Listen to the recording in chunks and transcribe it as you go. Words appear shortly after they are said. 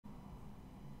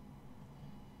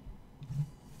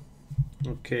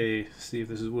Okay, see if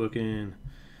this is working.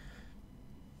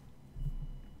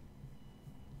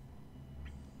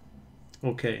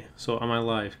 Okay, so am I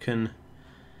live? Can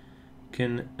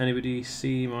anybody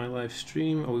see my live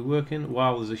stream? Are we working?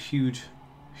 Wow, there's a huge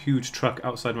truck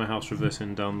outside my house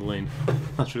reversing down the lane.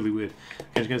 That's really weird.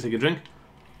 Okay, just gonna take a drink.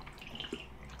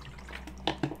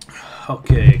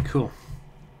 Okay, cool.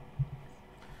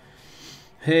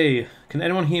 Hey, can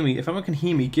anyone hear me? If anyone can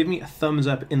hear me, give me a thumbs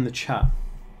up in the chat.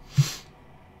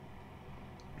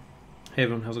 Hey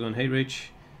everyone, how's it going? Hey Rach,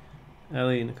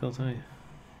 Ellie, Nicole, hi.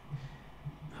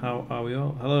 How are we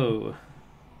all? Hello.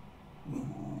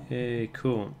 Hey,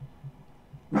 cool.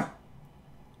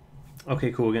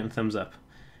 Okay, cool, we're getting thumbs up.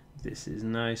 This is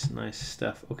nice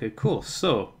stuff. Okay, cool.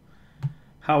 So,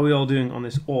 how are we all doing on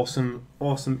this awesome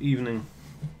evening?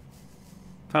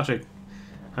 Patrick,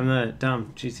 I'm there.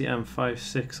 Damn, GTM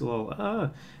 5-6 lol.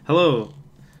 Ah, hello.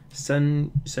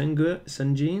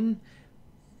 Sunjin?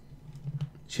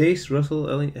 Chase, Russell,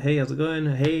 Ellie. Hey, how's it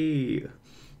going? Hey.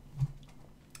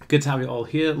 Good to have you all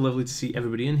here. Lovely to see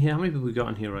everybody in here. How many people we got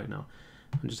in here right now?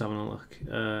 I'm just having a look.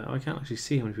 I can't actually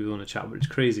see how many people in the chat, but it's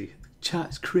crazy. The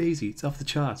chat's crazy. It's off the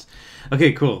charts.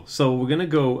 Okay, cool. So we're gonna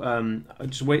go.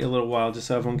 Just wait a little while, just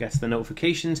so everyone gets the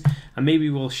notifications, and maybe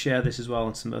we'll share this as well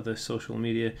on some other social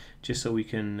media, just so we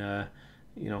can,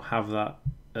 you know, have that.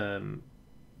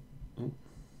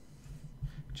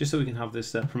 Just so we can have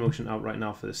this promotion out right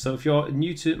now for this. So if you're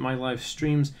new to my live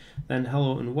streams, then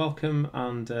hello and welcome.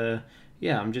 And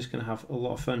yeah, I'm just going to have a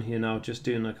lot of fun here now, just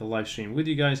doing like a live stream with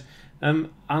you guys. And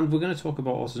we're going to talk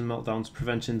about autism meltdowns,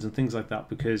 preventions and things like that,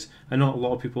 because I know a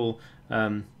lot of people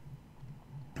are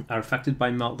affected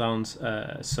by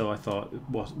meltdowns. So I thought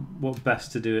what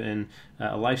best to do it in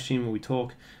a live stream where we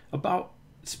talk about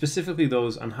specifically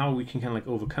those and how we can kind of like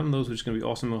overcome those, which is going to be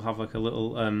awesome. We'll have like a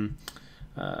little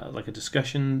like a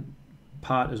discussion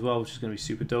part as well, which is going to be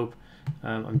super dope.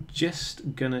 I'm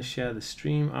just gonna share the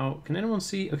stream out. Can anyone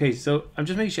see? Okay, so I'm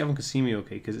just making sure everyone can see me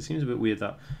okay, because it seems a bit weird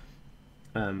that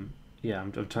yeah,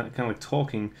 I'm kind of like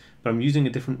talking, but I'm using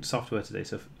a different software today,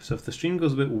 so if the stream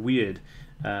goes a bit weird,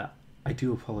 I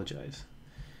do apologize.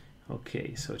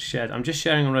 Okay, so it's shared. I'm just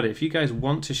sharing on Reddit. If you guys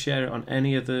want to share it on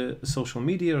any of the social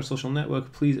media or social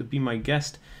network, please be my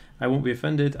guest. I won't be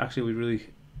offended. Actually,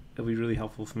 it'll be really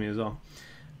helpful for me as well.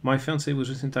 My fiance was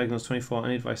recently diagnosed 24.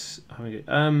 Any advice? My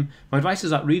advice is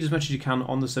that read as much as you can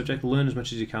on the subject, learn as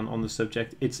much as you can on the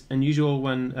subject. It's unusual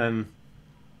when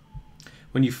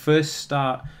you first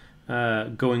start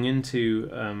going into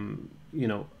you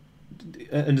know,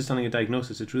 understanding a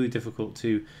diagnosis. It's really difficult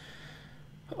to.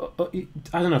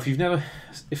 I don't know if you've never,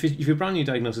 if you're brand new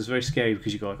diagnosed, it's very scary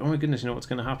because you go like, oh my goodness, you know what's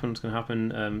going to happen? What's going to happen?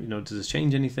 You know, does this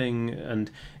change anything? And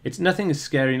nothing is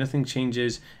scary, nothing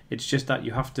changes. It's just that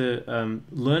you have to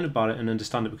learn about it and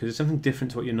understand it because it's something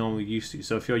different to what you're normally used to.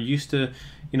 So if you're used to,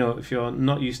 you know, if you're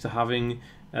not used to having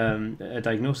a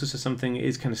diagnosis or something, it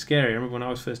is kind of scary. I remember when I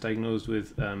was first diagnosed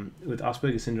with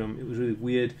Aspergers Syndrome, it was really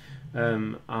weird,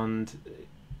 and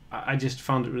I just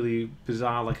found it really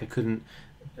bizarre. Like I couldn't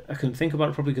think about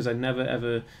it properly because I'd never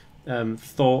ever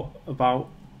thought about,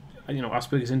 you know,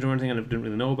 Aspergers Syndrome or anything, and I didn't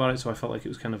really know about it, so I felt like it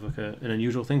was kind of like an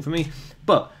unusual thing for me.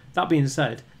 But that being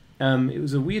said, it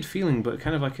was a weird feeling, but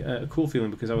kind of like a cool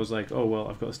feeling, because I was like, oh well,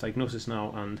 I've got this diagnosis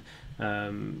now, and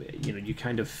you know, you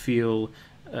kind of feel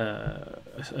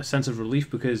a sense of relief,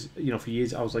 because you know, for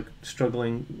years I was like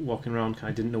struggling walking around.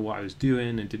 I didn't know what I was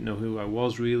doing and didn't know who I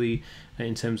was really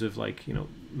in terms of like, you know,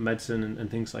 medicine and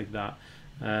things like that.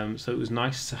 So it was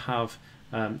nice to have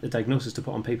a diagnosis to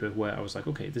put on paper where I was like,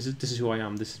 okay, this is who I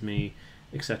am, this is me,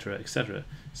 etc., etc.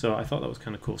 So I thought that was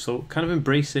kind of cool. So kind of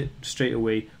embrace it straight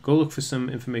away. Go look for some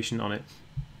information on it,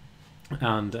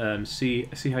 and see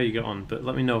how you get on. But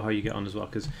let me know how you get on as well,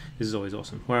 because this is always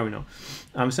awesome. Where are we now?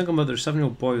 I'm a single mother, a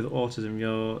 7-year-old boy with autism.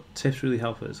 Your tips really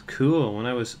help us. Cool. When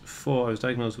I was 4, I was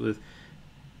diagnosed with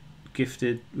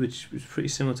gifted, which was pretty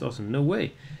similar to autism. No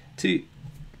way.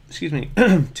 Excuse me,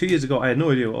 2 years ago I had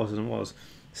no idea what autism was.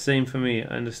 Same for me, I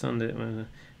understand it.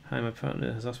 Hi, my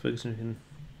partner has Aspergers Syndrome.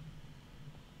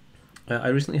 I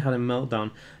recently had a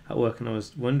meltdown at work, and I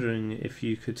was wondering if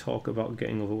you could talk about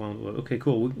getting overwhelmed at work. Okay,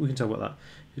 cool, we can talk about that.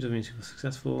 It doesn't mean super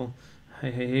successful.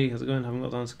 Hey, how's it going? Haven't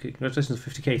got meltdowns. Okay, congratulations on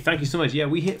 50k. Thank you so much. Yeah,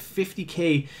 we hit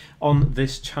 50k on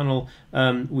this channel,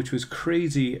 which was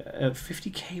crazy.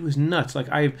 50k was nuts. Like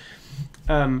I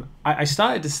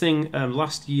started this thing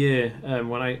last year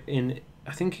when I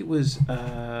think it was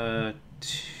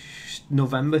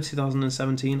November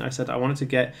 2017. I said I wanted to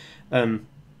get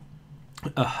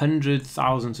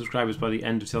 100,000 subscribers by the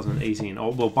end of 2018,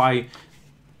 or well, by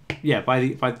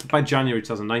January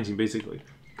 2019, basically.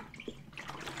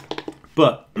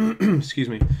 But excuse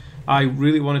me, I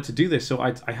really wanted to do this. So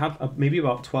I had maybe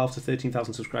about 12 to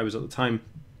 13,000 subscribers at the time.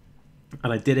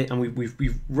 And I did it, and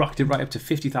we've rocked it right up to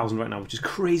 50,000 right now, which is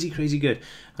crazy good,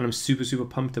 and I'm super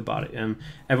pumped about it.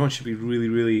 Everyone should be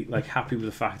really like happy with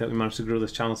the fact that we managed to grow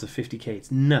this channel to 50k. It's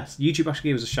nuts. YouTube actually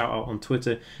gave us a shout out on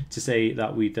Twitter to say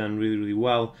that we'd done really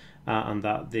well, and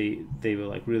that they were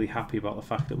like really happy about the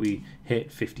fact that we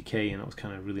hit 50k, and that was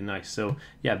kind of really nice. So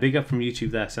yeah, big up from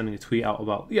YouTube there, sending a tweet out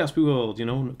about the Aspie World, you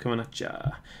know, coming at ya,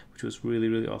 which was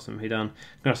really awesome. Hey Dan,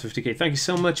 congrats for 50k. Thank you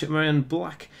so much, Marianne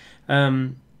Black.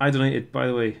 I donated, by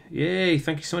the way. Yay,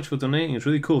 thank you so much for donating. It's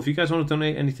really cool. If you guys want to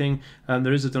donate anything,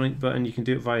 there is a donate button. You can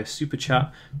do it via Super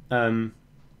Chat.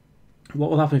 What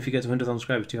will happen if you get to 100,000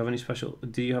 subscribers? Do you have any special?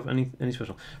 Do you have any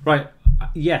special? Right,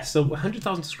 yes. So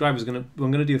 100,000 subscribers, I'm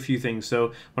gonna do a few things.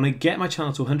 So when I get my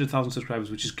channel to 100,000 subscribers,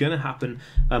 which is gonna happen,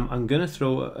 I'm gonna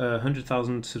throw a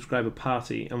 100,000 subscriber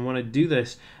party. And when I do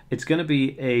this, it's gonna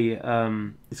be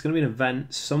an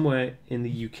event somewhere in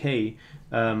the UK,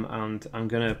 and I'm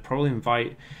gonna probably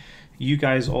invite you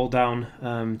guys all down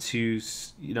to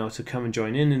come and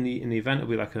join in the event.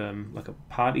 It'll be like a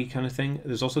party kind of thing.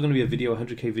 There's also going to be a video, a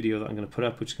 100k video that I'm going to put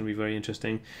up, which is going to be very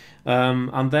interesting.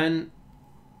 And then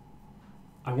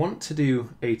I want to do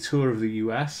a tour of the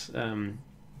US,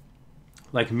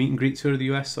 like a meet and greet tour of the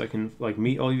US, so I can like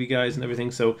meet all of you guys and everything.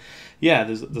 So yeah,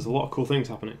 there's a lot of cool things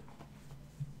happening.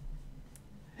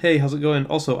 Hey, how's it going?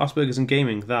 Also, Aspergers and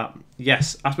gaming.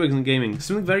 Yes, Aspergers and gaming.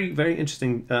 Something very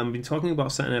interesting. I've been talking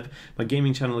about setting up my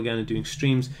gaming channel again and doing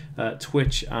streams,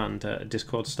 Twitch and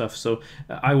Discord stuff. So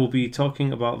I will be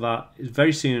talking about that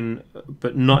very soon,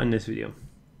 but not in this video.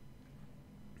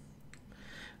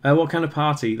 What kind of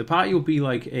party? The party will be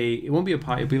like it won't be a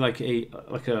party. It'll be like a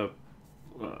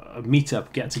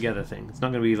meetup, get together thing. It's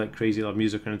not going to be like crazy loud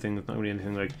music or anything. It's not going to be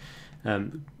anything like,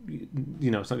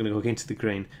 it's not going to go against the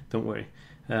grain. Don't worry.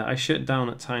 I shut down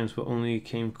at times, but only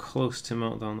came close to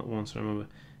meltdown at once. I remember.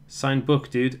 Signed book,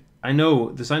 dude. I know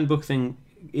the signed book thing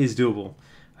is doable.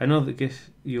 I know the gift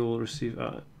you'll receive.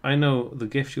 I know the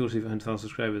gift you'll receive at 100,000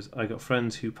 subscribers. I got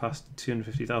friends who passed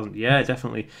 250,000. Yeah,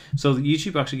 definitely. So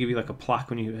YouTube actually give you like a plaque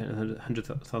when you hit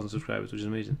 100,000 subscribers, which is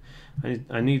amazing.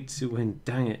 I need to win.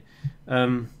 Dang it,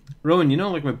 Rowan. You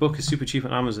know, like my book is super cheap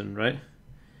on Amazon, right?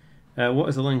 What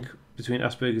is the link between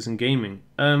Asperger's and gaming?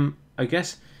 I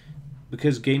guess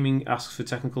because gaming asks for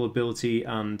technical ability,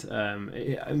 and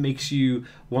it makes you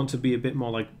want to be a bit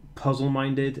more like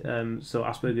puzzle-minded. So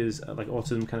Asperger's, like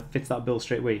autism, kind of fits that bill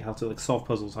straight away. How to like solve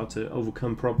puzzles, how to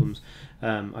overcome problems.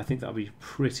 I think that'll be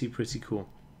pretty cool.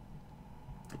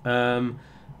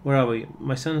 Where are we?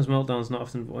 My son has meltdowns not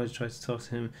often, but I always try to talk to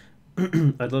him.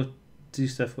 I'd love to do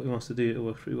stuff what he wants to do. It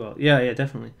works pretty well. Yeah,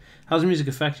 definitely. How does music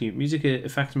affect you? Music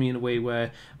affects me in a way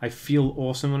where I feel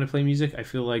awesome when I play music. I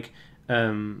feel like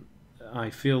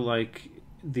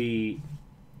the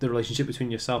relationship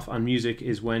between yourself and music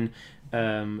is when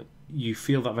you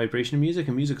feel that vibration in music,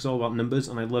 and music is all about numbers,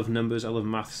 and I love numbers. I love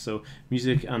maths, so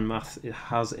music and math, it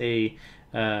has a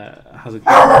good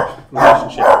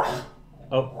relationship.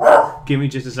 Oh, give me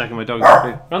just a second. My dog is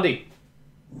Randy.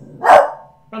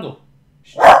 Randall.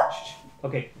 Shh.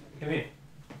 Okay, come here.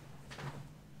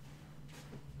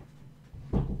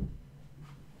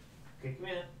 Okay, come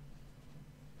here.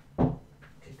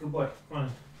 Okay, good boy. Come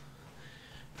on.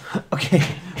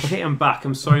 Okay, I'm back.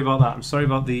 I'm sorry about that. I'm sorry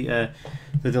about the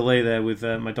delay there with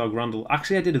my dog Randall.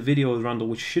 Actually, I did a video with Randall,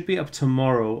 which should be up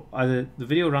tomorrow. Either the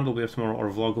video with Randall will be up tomorrow, or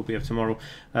a vlog will be up tomorrow,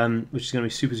 which is going to be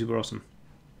super awesome.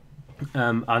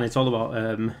 And it's all about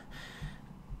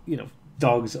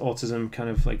dogs, autism, kind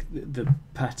of like the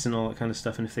pets and all that kind of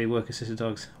stuff, and if they work assisted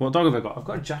dogs. What dog have I got? I've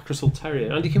got a Jack Russell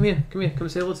Terrier. Andy, come here. Come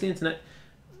and say hello to the internet.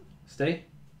 Stay.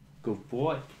 Good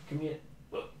boy. Come here.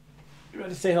 You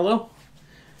ready to say hello?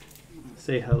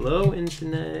 Say hello,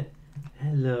 internet.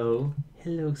 Hello,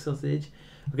 sausage.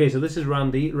 Okay, so this is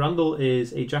Randy. Randall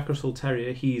is a Jack Russell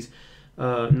Terrier. He's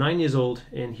 9 years old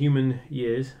in human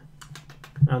years,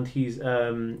 and he's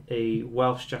a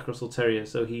Welsh Jack Russell Terrier.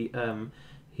 So he's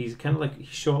kind of like, he's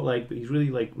short leg, but he's really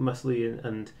like muscly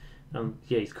and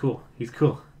yeah, he's cool. He's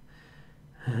cool.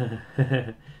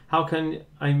 How can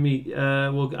I meet?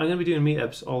 Well, I'm going to be doing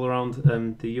meetups all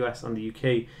around the US and the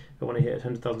UK when I hit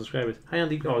 100,000 subscribers. Hi,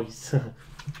 Andy. Oh, he's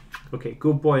okay.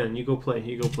 Good boy, then. You go play.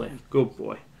 You go play. Good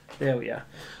boy. There we are.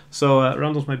 So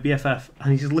Randall's my BFF,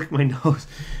 and he just licked my nose.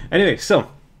 Anyway, so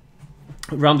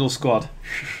Randall squad.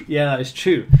 Yeah, that is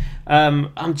true.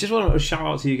 I just want to shout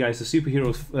out to you guys, the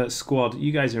Superheroes squad.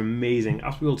 You guys are amazing.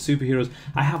 Aspie World Superheroes.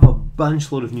 I have a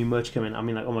bunch load of new merch coming. I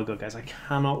mean, like, oh my god, guys, I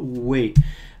cannot wait.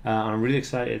 And I'm really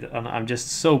excited, and I'm just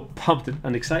so pumped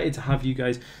and excited to have you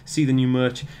guys see the new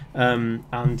merch.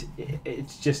 And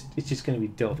it's just going to be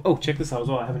dope. Oh, check this out as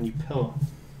well. I have a new pillow.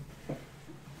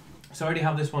 So I already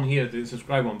have this one here, the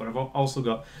subscribe one, but I've also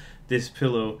got this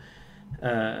pillow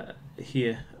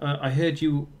here. I heard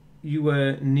you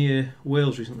were near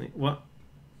Wales recently. What?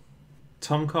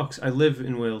 Tom Cox. I live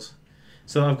in Wales.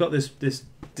 So I've got this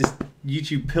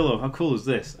YouTube pillow. How cool is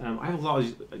this? I have a lot of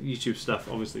YouTube stuff,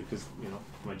 obviously, because, you know,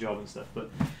 my job and stuff. But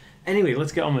anyway,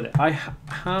 let's get on with it. I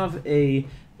have a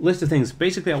list of things.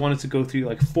 Basically, I wanted to go through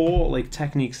like 4 like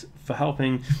techniques for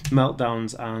helping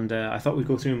meltdowns, and I thought we'd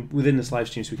go through them within this live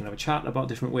stream so we can have a chat about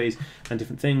different ways and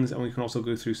different things, and we can also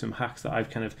go through some hacks that I've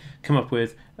kind of come up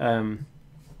with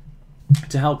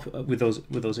to help with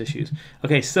those issues.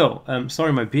 Okay, so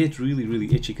sorry, my beard's really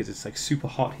itchy because it's like super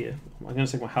hot here. I'm gonna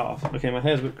take my hat off. Okay, my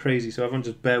hair's a bit crazy, so everyone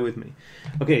just bear with me.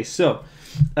 Okay, so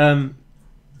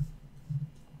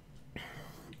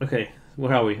okay,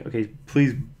 where are we? Okay,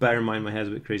 please bear in mind my hair's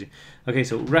a bit crazy. Okay,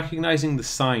 so recognizing the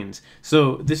signs.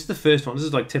 So this is the first one. This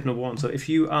is like tip number 1. So if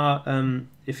you are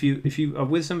if you are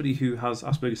with somebody who has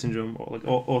Aspergers Syndrome or like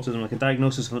autism, like a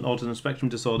diagnosis of an autism spectrum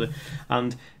disorder,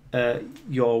 and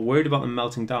you're worried about them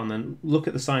melting down, then look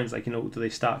at the signs. Like, you know, do they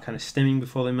start kind of stimming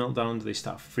before they melt down? Do they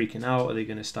start freaking out? Are they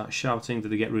going to start shouting? Do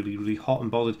they get really hot and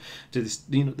bothered? Is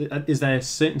there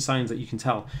certain signs that you can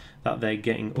tell that they're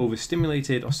getting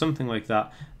overstimulated or something like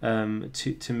that,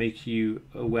 to make you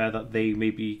aware that they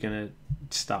may be going to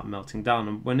start melting down?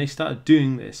 And when they start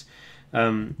doing this,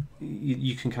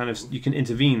 you can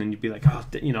intervene, and you'd be like, oh,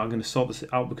 you know, I'm going to sort this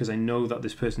out because I know that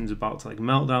this person's about to like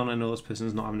melt down. I know this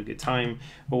person's not having a good time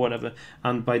or whatever.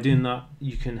 And by doing that,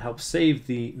 you can help save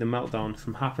the meltdown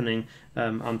from happening,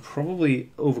 and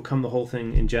probably overcome the whole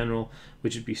thing in general,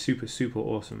 which would be super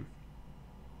awesome.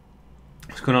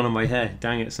 What's going on in my hair?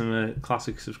 Dang it, some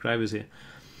classic subscribers here.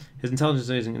 His intelligence is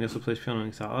amazing, and he also plays piano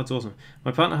and guitar. Oh, that's awesome.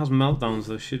 My partner has meltdowns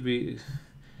though. Should be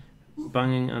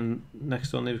banging, and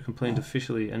next door neighbour complained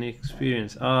officially. Any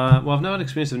experience? Well, I've never had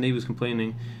experience of neighbours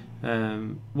complaining.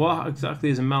 What exactly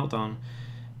is a meltdown?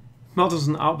 Meltdown is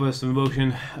an outburst of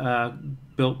emotion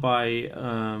built by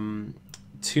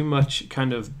too much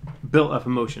kind of built up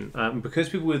emotion. Because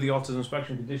people with the autism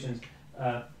spectrum conditions,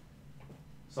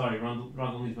 sorry,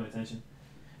 Randall needs my attention.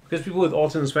 Because people with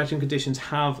autism spectrum conditions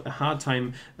have a hard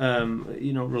time,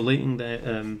 you know, relating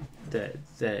their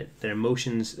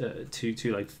emotions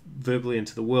to like verbally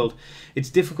into the world. It's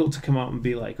difficult to come out and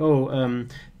be like, oh,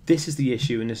 this is the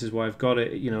issue and this is why I've got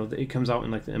it. You know, it comes out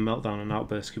in like a meltdown and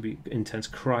outburst. Could be intense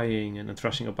crying and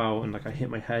thrashing about, and like I hit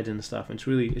my head and stuff. And it's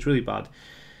really bad.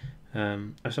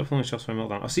 I stopped following shots for a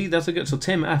meltdown. Oh, see, that's a good. So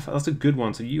Tim F, that's a good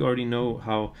one. So you already know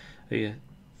how.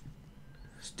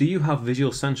 Do you have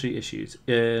visual sensory issues?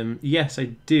 Yes, I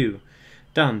do.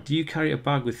 Dan, do you carry a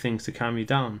bag with things to calm you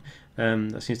down?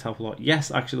 That seems to help a lot.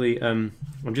 Yes, actually, I'm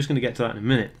just going to get to that in a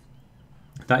minute.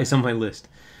 That is on my list.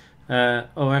 Oh,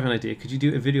 I have an idea. Could you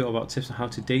do a video about tips on how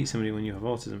to date somebody when you have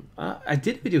autism? I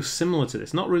did a video similar to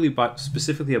this. Not really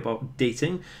specifically about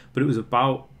dating, but it was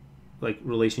about like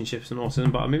relationships and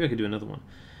autism. But maybe I could do another one.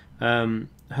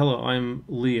 Hello, I'm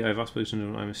Lee. I have Aspergers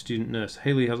Syndrome. I'm a student nurse.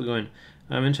 Hey Lee, how's it going?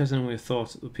 I'm interested in your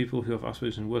thoughts of people who have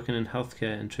Asperger's and working in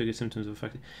healthcare and trigger symptoms of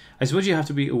affected. I suppose you have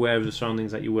to be aware of the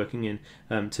surroundings that you're working in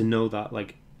to know that,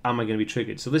 like, am I going to be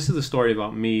triggered? So this is the story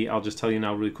about me. I'll just tell you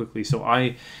now really quickly. So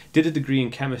I did a degree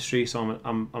in chemistry. So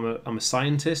I'm a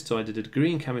scientist. So I did a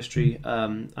degree in chemistry,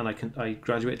 and I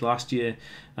graduated last year.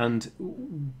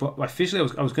 But officially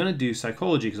I was going to do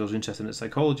psychology because I was interested in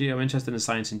psychology. I'm interested in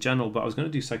science in general, but I was going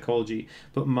to do psychology.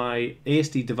 But my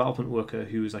ASD development worker,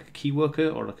 who was like a key worker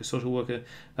or like a social worker,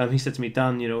 he said to me,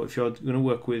 Dan, you know, if you're going to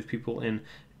work with people in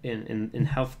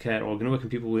healthcare, or going to work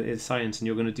with people with science, and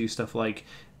you're going to do stuff like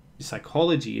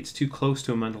psychology, it's too close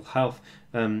to a mental health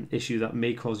issue that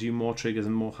may cause you more triggers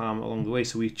and more harm along the way.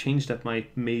 So we changed up my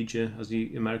major, as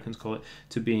the Americans call it,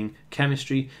 to being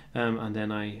chemistry, and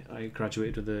then I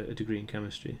graduated with a degree in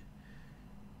chemistry.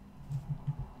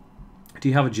 Do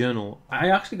you have a journal? I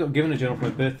actually got given a journal for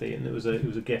my birthday, and it was a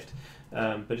gift,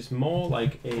 but it's more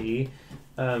like a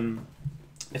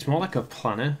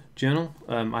planner journal.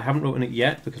 I haven't written it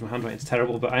yet because my handwriting's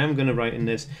terrible, but I am going to write in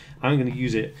this. I'm going to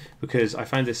use it because I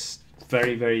find this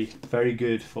very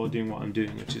good for doing what I'm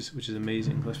doing, which is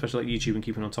amazing, especially like YouTube and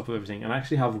keeping on top of everything. And I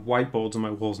actually have whiteboards on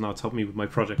my walls now to help me with my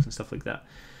projects and stuff like that.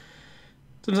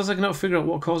 Sometimes I cannot figure out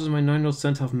what causes my 9-year-old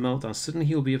son to have meltdowns. Suddenly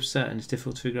he will be upset and it's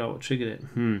difficult to figure out what triggered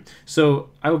it. So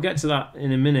I will get to that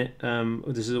in a minute.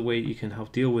 This is a way you can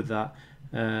help deal with that.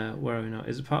 Where are we now?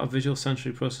 Is it part of visual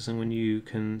sensory processing when you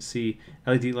can see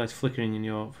LED lights flickering in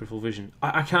your peripheral vision?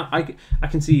 I can't. I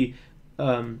can see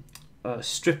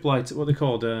strip lights. What are they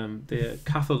called? The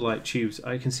cathode light tubes.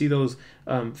 I can see those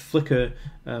flicker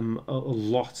a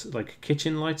lot. Like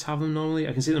kitchen lights have them normally.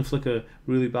 I can see them flicker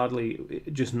really badly,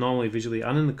 just normally visually,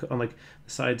 and on like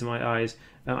the sides of my eyes.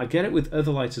 I get it with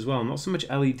other lights as well. Not so much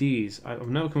LEDs. I've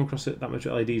never come across it that much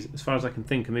with LEDs, as far as I can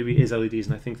think. And maybe it is LEDs,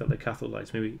 and I think that they're cathode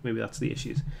lights. Maybe that's the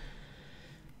issues.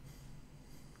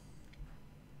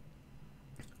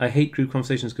 I hate group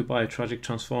conversations. Goodbye, a tragic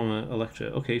transformer, Electra.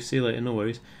 Okay, see you later. No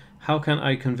worries. How can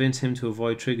I convince him to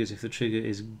avoid triggers if the trigger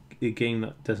is a game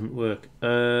that doesn't work?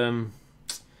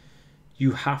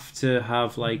 You have to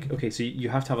have so you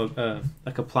have to have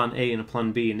a plan A and a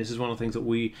plan B, and this is one of the things that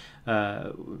we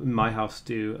in my house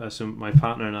do. So my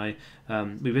partner and I,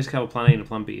 we basically have a plan A and a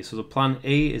plan B. So the plan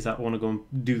A is that I want to go and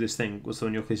do this thing. So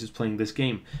in your case, it's playing this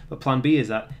game. But plan B is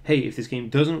that, hey, if this game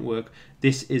doesn't work,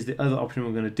 this is the other option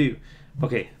we're going to do.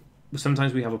 Okay,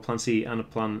 sometimes we have a plan C and a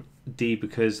plan D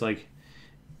because like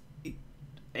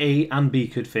A and B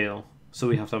could fail, so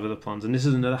we have to have other plans. And this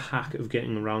is another hack of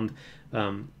getting around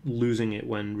losing it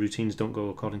when routines don't go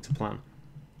according to plan.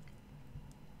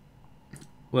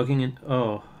 Working in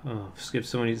skip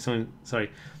sorry,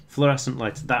 fluorescent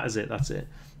lights. That's it.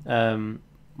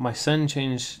 My son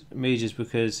changed majors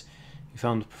because he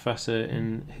found the professor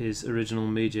in his original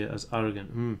major as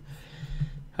arrogant.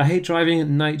 I hate driving at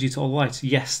night due to all lights.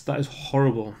 Yes, that is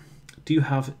horrible. Do you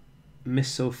have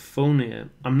misophonia?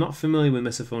 I'm not familiar with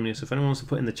misophonia, so if anyone wants to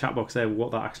put in the chat box there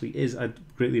what that actually is, I'd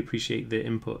greatly appreciate the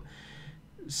input.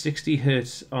 60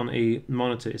 hertz on a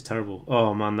monitor is terrible.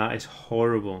 Oh man, that is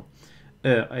horrible.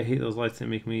 I hate those lights that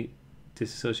make me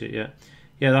disassociate.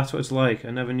 Yeah, that's what it's like.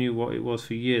 I never knew what it was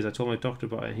for years. I told my doctor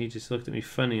about it and he just looked at me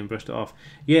funny and brushed it off.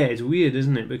 Yeah, it's weird,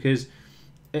 isn't it? Because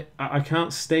I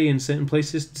can't stay in certain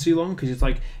places too long because it's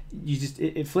like you just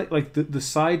it flick like the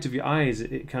sides of your eyes.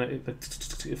 It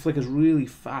flickers really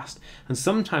fast, and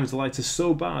sometimes the lights are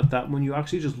so bad that when you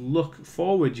actually just look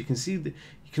forward, you can see you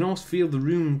can almost feel the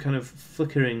room kind of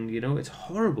flickering. You know, it's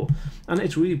horrible, and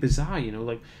it's really bizarre. You know,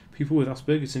 like people with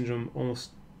Aspergers syndrome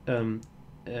almost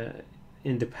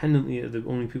independently are the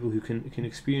only people who can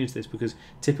experience this, because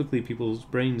typically people's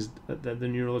brains, the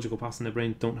neurological paths in their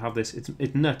brain don't have this.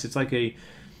 It's nuts.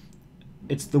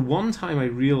 It's the one time I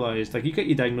realised, like, you get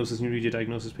your diagnosis and you read your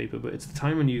diagnosis paper, but it's the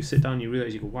time when you sit down and you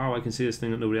realise, you go, wow, I can see this thing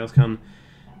that nobody else can,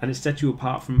 and it sets you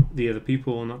apart from the other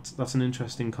people, and that's an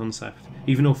interesting concept.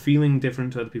 Even though feeling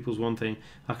different to other people is one thing,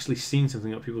 actually seeing something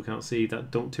that people can't see,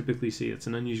 that don't typically see, it's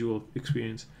an unusual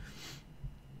experience.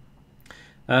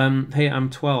 Hey, I'm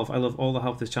 12. I love all the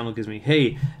help this channel gives me.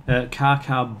 Hey,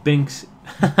 Kaka Binks.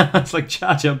 It's like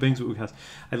Jar Jar Binks, but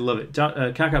I love it.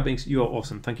 Kaka Binks, you are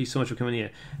awesome. Thank you so much for coming here.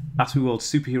 Aspie World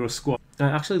Superhero Squad. I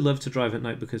actually love to drive at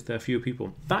night because there are fewer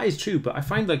people. That is true, but I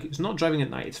find like it's not driving at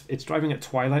night. It's driving at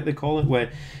twilight, they call it, where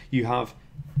you have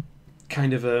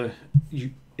kind of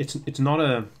it's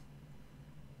not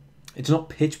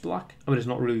pitch black, but it's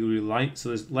not really light. So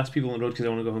there's less people on the road because they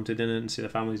want to go home to dinner and see their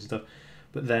families and stuff.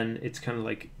 But then it's kind of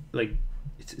like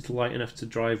it's light enough to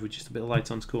drive with just a bit of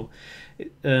lights on. It's cool.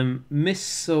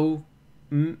 Misophonia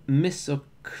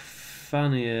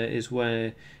is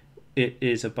where it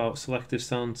is about selective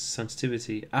sound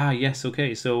sensitivity. Ah, yes,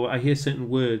 okay. So I hear certain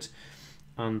words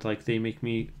and like they make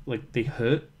me, like, they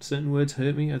hurt. Certain words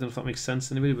hurt me. I don't know if that makes sense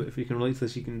to anybody, but if you can relate to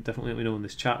this, you can definitely let me know in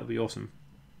this chat. It'd be awesome.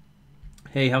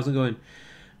 Hey, how's it going?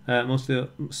 Mostly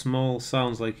small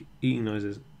sounds like eating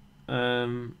noises.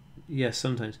 Yes,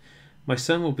 sometimes. My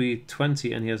son will be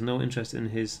 20 and he has no interest in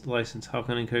his license. How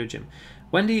can I encourage him?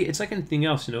 Wendy, it's like anything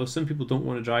else, you know. Some people don't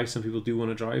want to drive, some people do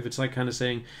want to drive. It's like kind of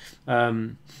saying,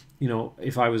 you know,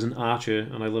 if I was an archer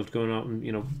and I loved going out and,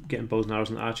 you know, getting bows and arrows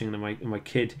and arching, and my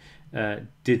kid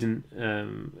didn't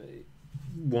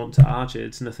want to arch it,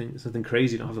 it's nothing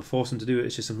crazy. You don't have to force them to do it.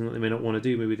 It's just something that they may not want to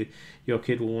do. Maybe your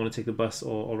kid will want to take the bus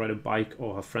or ride a bike,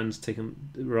 or have friends take them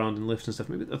around and lift and stuff.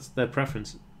 Maybe that's their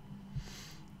preference.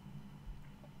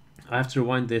 I have to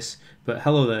rewind this, but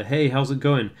hello there. Hey, how's it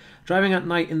going? Driving at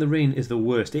night in the rain is the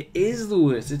worst. It is the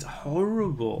worst. It's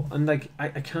horrible, and like I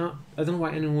don't know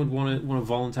why anyone would want to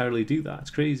voluntarily do that. It's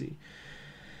crazy.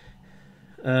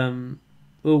 Oh,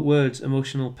 words,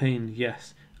 emotional pain.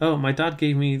 Yes. Oh, my dad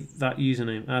gave me that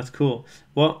username. That's cool.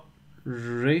 What?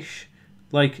 Rish?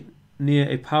 Like near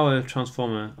a power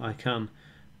transformer. I can.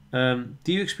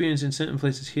 Do you experience in certain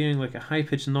places hearing like a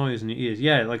high-pitched noise in your ears?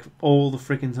 Yeah, like all the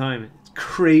freaking time. It's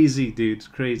crazy, dude. It's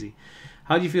crazy.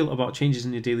 How do you feel about changes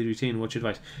in your daily routine? What's your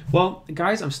advice? Well,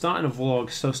 guys, I'm starting a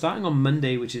vlog. So starting on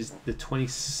Monday, which is the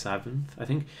 27th, I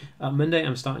think. Monday,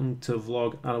 I'm starting to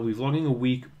vlog. I'll be vlogging a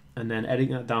week and then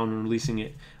editing that down and releasing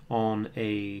it on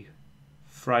a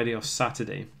Friday or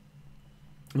Saturday.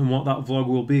 And what that vlog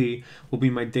will be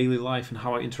my daily life and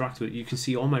how I interact with it. You can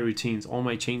see all my routines, all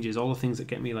my changes, all the things that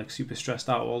get me like super stressed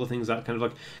out, all the things that kind of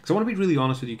like, because I want to be really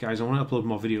honest with you guys. I want to upload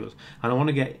more videos, and I want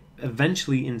to get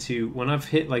eventually into, when I've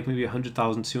hit like maybe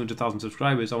 100,000, 200,000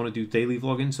 subscribers, I want to do daily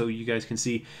vlogging so you guys can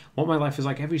see what my life is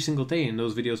like every single day in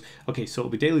those videos. Okay, so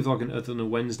it'll be daily vlogging other than a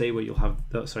Wednesday where you'll have,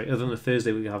 other than a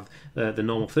Thursday where you'll have the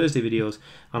normal Thursday videos,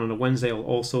 and on a Wednesday I'll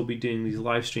also be doing these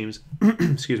live streams.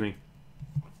 Excuse me.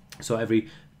 So every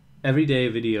day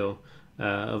a video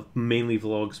of mainly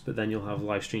vlogs, but then you'll have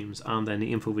live streams and then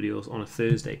the info videos on a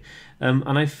Thursday.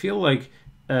 And I feel like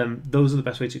those are the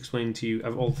best way to explain to you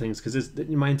of all things, because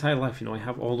in my entire life, you know, I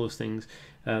have all those things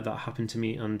that happen to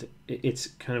me, and it's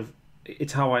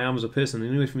how I am as a person. The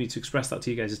only way for me to express that to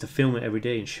you guys is to film it every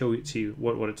day and show it to you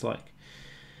what it's like.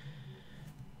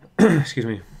 Excuse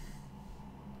me.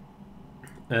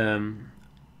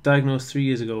 Diagnosed 3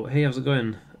 years ago. Hey, how's it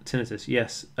going? Tinnitus,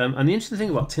 yes. And the interesting thing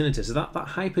about tinnitus is that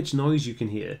high-pitched noise you can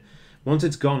hear, once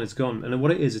it's gone, it's gone. And what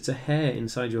it is, it's a hair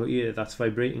inside your ear that's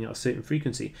vibrating at a certain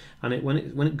frequency. And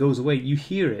when it goes away, you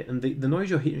hear it. And the noise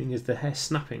you're hearing is the hair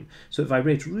snapping. So it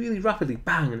vibrates really rapidly,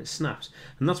 bang, and it snaps.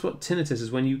 And that's what tinnitus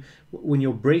is, when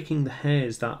you're breaking the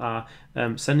hairs that are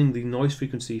sending the noise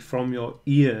frequency from your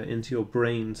ear into your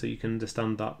brain so you can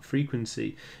understand that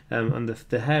frequency. And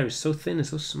the hair is so thin and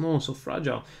so small, so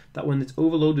fragile, that when it's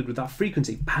overloaded with that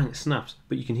frequency, bang, it snaps.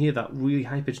 But you can hear that really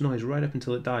high-pitched noise right up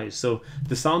until it dies. So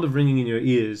the sound of ringing in your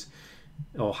ears,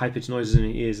 or high-pitched noises in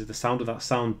your ears, is the sound of that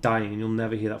sound dying, and you'll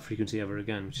never hear that frequency ever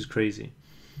again, which is crazy.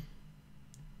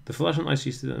 The fluorescent lights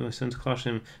used to, my son's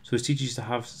classroom, so his teacher used to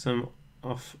have some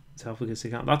off to help with his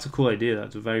account. That's a cool idea.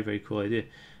 That's a very, very cool idea.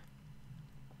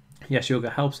 Yes, yoga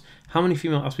helps. How many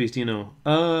female Aspies do you know?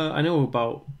 I know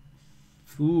about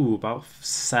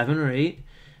 7 or 8.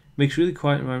 Makes really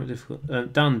quiet environment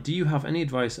difficult. Dan, do you have any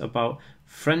advice about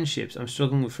friendships? I'm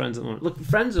struggling with friends at the moment. Look,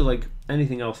 friends are like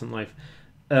anything else in life.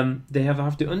 They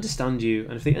have to understand you,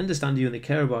 and if they understand you and they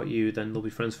care about you, then they'll be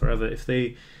friends forever. If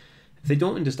they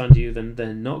don't understand you, then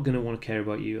they're not going to want to care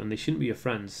about you, and they shouldn't be your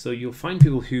friends. So you'll find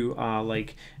people who are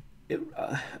like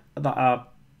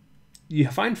you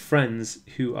find friends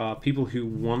who are people who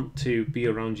want to be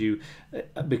around you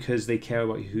because they care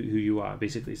about who you are,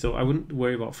 basically. So I wouldn't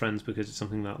worry about friends, because it's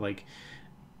something that like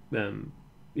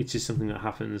it's just something that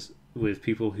happens with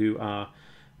people who are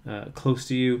close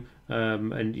to you,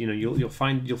 and you know, you'll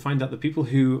find that the people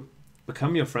who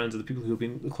become your friends are the people who have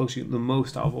been close to you the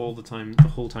most out of all the time, the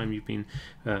whole time you've been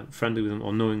friendly with them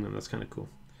or knowing them. That's kind of cool.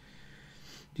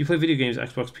 Do you play video games,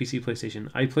 Xbox, PC, PlayStation?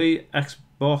 I play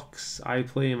Xbox, I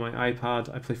play on my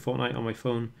iPad, I play Fortnite on my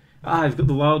phone. I've got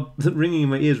the loud ringing in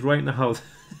my ears right now.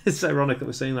 It's ironic that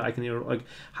we're saying that. I can hear like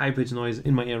high-pitched noise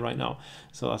in my ear right now.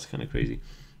 So that's kind of crazy.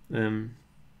 Thanks,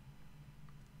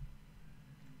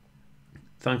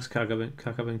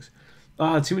 Kakabinks.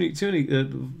 Too many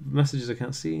messages, I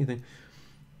can't see anything.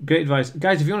 Great advice.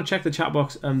 Guys, if you want to check the chat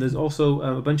box, there's also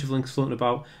a bunch of links floating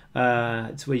about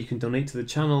to where you can donate to the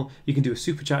channel. You can do a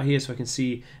super chat here so I can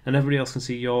see, and everybody else can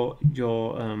see your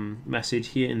message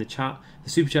here in the chat. The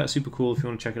super chat is super cool if you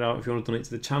want to check it out. If you want to donate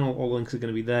to the channel, all the links are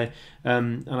going to be there.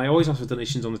 And I always ask for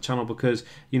donations on the channel because,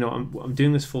 you know, I'm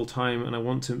doing this full time and I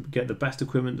want to get the best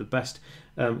equipment, the best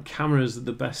cameras,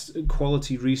 the best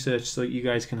quality research so that you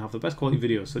guys can have the best quality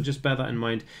videos. So just bear that in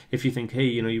mind if you think, hey,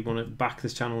 you know, you want to back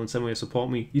this channel in some way or support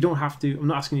me. You don't have to. I'm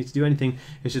not asking you to do anything.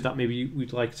 It's just that maybe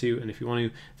we'd like to, and if you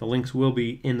want to, the links will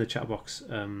be in the chat box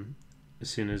as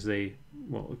soon as I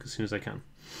can.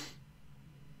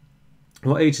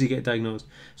 What age did you get diagnosed?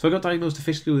 So I got diagnosed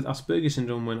officially with Aspergers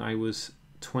Syndrome when I was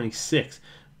 26,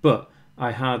 but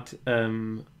I had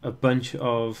a bunch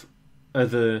of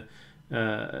other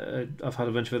I've had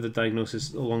a bunch of other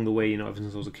diagnoses along the way, you know, ever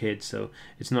since I was a kid, so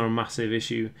it's not a massive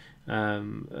issue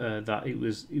that it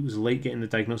was late getting the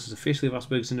diagnosis officially of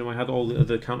Asperger's Syndrome. I had all the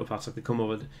other counterparts, like the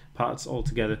comorbid parts all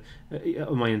together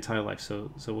my entire life, so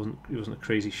it wasn't a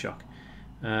crazy shock.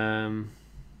 I'm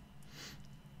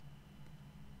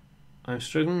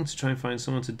struggling to try and find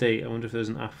someone to date. I wonder if there's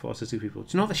an app for autistic people.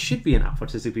 Do you know, there should be an app for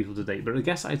autistic people to date, but I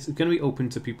guess it's going to be open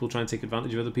to people trying to take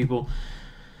advantage of other people.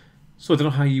 So I don't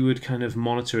know how you would kind of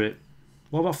monitor it.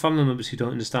 What about family members who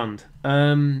don't understand?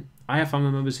 I have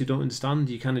family members who don't understand.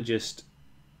 You kind of just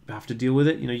have to deal with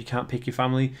it. You know, you can't pick your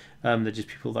family. They're just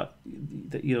people that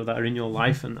you know that are in your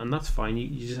life, and that's fine.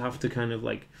 You just have to kind of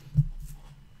like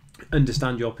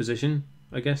understand your position,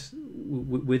 I guess,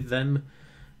 with them.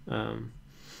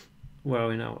 Where are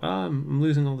we now? I'm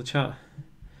losing all the chat.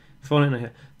 Falling in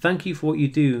here. Thank you for what you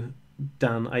do,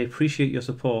 Dan. I appreciate your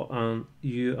support, and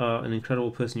you are an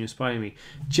incredible person. You inspire me.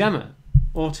 Gemma,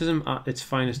 autism at its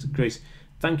finest, Grace.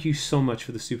 Thank you so much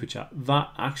for the super chat.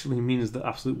 That actually means the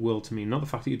absolute world to me. Not the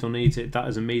fact that you donate it, that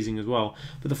is amazing as well,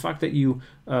 but the fact that you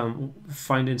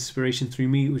find inspiration through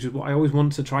me, which is what I always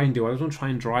want to try and do. I always want to try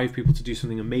and drive people to do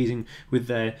something amazing with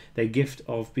their gift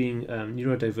of being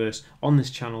neurodiverse on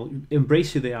this channel.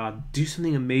 Embrace who they are, do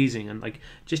something amazing, and like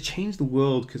just change the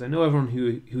world, because I know everyone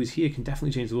who is here can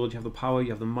definitely change the world. You have the power, you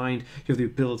have the mind, you have the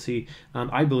ability, and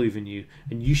I believe in you,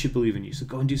 and you should believe in you. So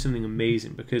go and do something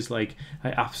amazing, because like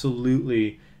I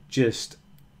absolutely just,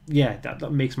 yeah,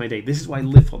 that makes my day. This is why I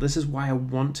live for. This is why I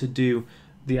want to do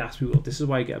the Aspie World. This is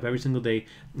why I get up every single day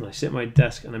and I sit at my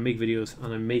desk and I make videos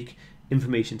and I make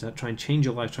information to try and change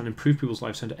your life, trying to improve people's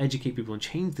lives, trying to educate people and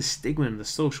change the stigma and the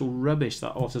social rubbish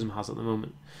that autism has at the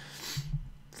moment.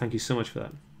 Thank you so much for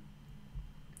that.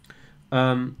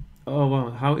 Oh wow,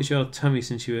 how is your tummy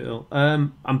since you were ill?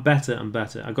 I'm better.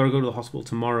 I got to go to the hospital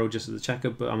tomorrow just as a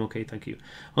checkup, but I'm okay, thank you.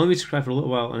 I only been subscribed for a little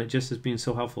while and it just has been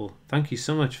so helpful. Thank you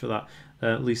so much for that,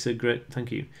 Lisa. Great,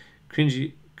 thank you.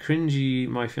 Cringy,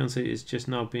 my fiance is just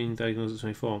now being diagnosed at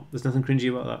 24. There's nothing cringy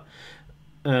about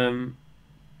that.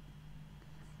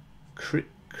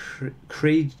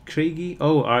 Craigie?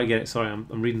 Oh, I get it. Sorry, I'm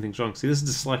reading things wrong. See, this is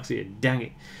dyslexia. Dang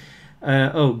it.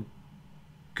 Oh,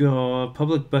 God.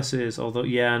 Public buses. Although,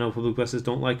 yeah, I know public buses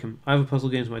don't like them. I have a puzzle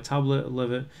game on my tablet. I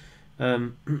love it.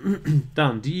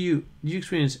 Dan, do you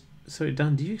experience... Sorry,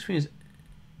 Dan, do you experience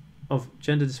of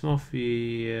gender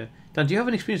dysmorphia? Dan, do you have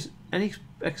any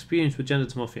experience with gender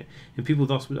dysmorphia in people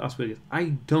with Asperger's?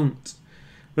 I don't.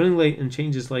 Running late and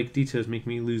changes like details make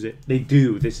me lose it. They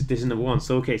do. This is number one.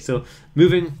 So okay. So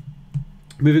moving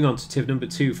on to tip number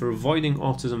 2 for avoiding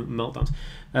autism meltdowns.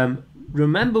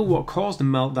 Remember what caused the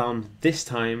meltdown this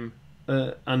time,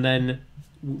 and then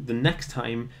the next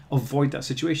time avoid that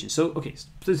situation. So okay,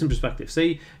 put this in perspective.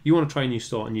 Say you want to try a new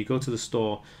store and you go to the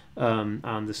store,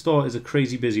 and the store is a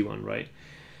crazy busy one, right?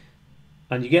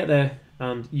 And you get there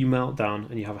and you melt down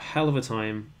and you have a hell of a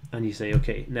time and you say,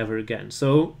 okay, never again.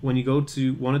 So when you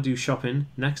want to do shopping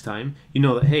next time, you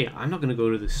know that, hey, I'm not going to go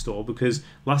to this store because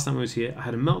last time I was here I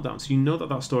had a meltdown. So you know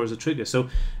that store is a trigger. So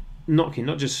not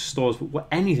just stores, but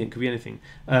anything, could be anything.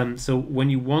 So when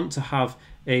you want to have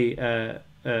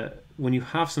when you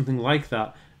have something like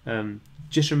that,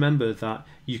 just remember that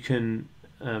you can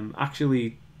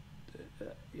actually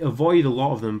avoid a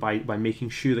lot of them by making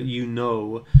sure that you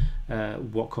know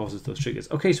what causes those triggers.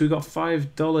 Okay, so we got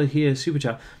 $5 here, super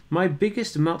chat. My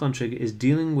biggest meltdown trigger is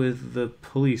dealing with the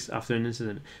police after an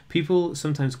incident. People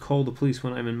sometimes call the police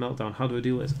when I'm in meltdown. How do I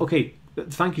deal with this? Okay,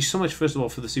 thank you so much, first of all,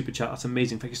 for the super chat. That's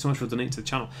amazing. Thank you so much for donating to the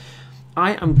channel.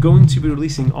 I am going to be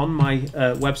releasing on my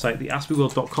website,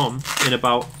 theaspieworld.com, in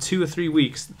about 2 or 3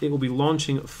 weeks. It will be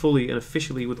launching fully and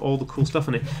officially with all the cool stuff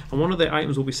on it. And one of the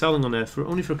items we'll be selling on there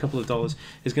only for a couple of dollars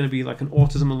is going to be like an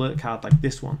autism alert card like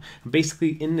this one. And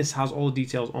basically in this has all the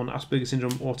details on Aspergers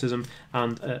Syndrome, autism,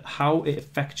 and how it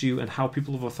affects you and how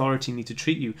people of authority need to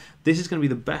treat you. This is going to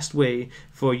be the best way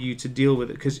for you to deal with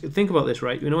it. Because think about this,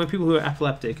 right? You know, when people who are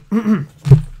epileptic...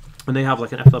 and they have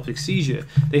like an epileptic seizure,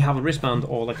 they have a wristband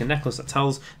or like a necklace that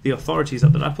tells the authorities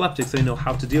that they're epileptic, so they know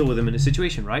how to deal with them in a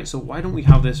situation, right? So why don't we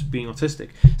have this being autistic?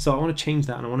 So I want to change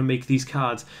that, and I want to make these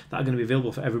cards that are going to be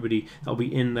available for everybody. That'll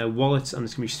be in their wallets, and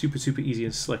it's going to be super, super easy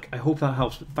and slick. I hope that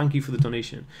helps. Thank you for the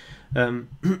donation.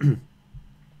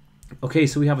 Okay,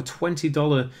 so we have a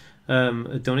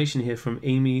 $20 donation here from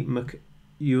Amy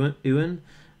McEwen,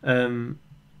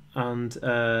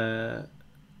 and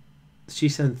she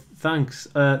said, thanks.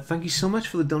 Thank you so much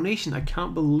for the donation. I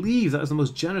can't believe that is the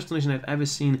most generous donation I've ever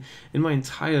seen in my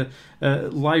entire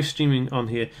live streaming on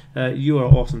here. You are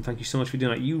awesome. Thank you so much for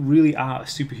doing that. You really are a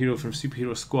superhero from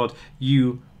Superhero Squad.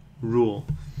 You rule.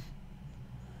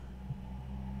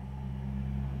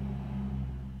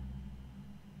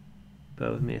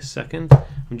 Bear with me a second.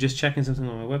 I'm just checking something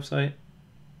on my website.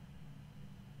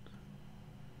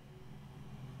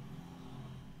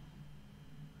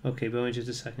 Okay, bear with me just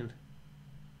a second.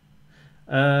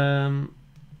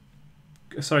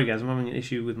 Sorry guys, I'm having an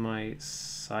issue with my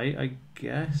site, I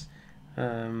guess.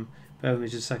 Bear with me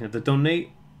just a second. The donate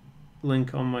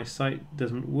link on my site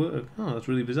doesn't work. Oh, that's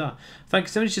really bizarre.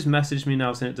 Thanks. Somebody's just messaged me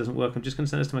now saying it doesn't work. I'm just going to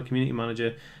send this to my community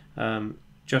manager.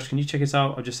 Josh, can you check this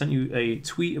out? I've just sent you a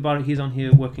tweet about it. He's on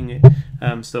here working it.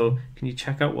 So can you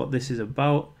check out what this is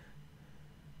about?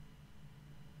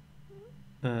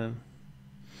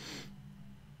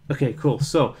 Okay, cool.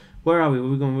 So where are we? Where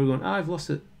are we going? We're going. I've lost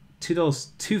it.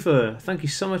 $2. Thank you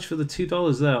so much for the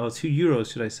 $2 there, or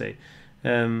 €2, should I say?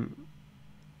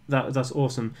 That's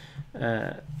awesome.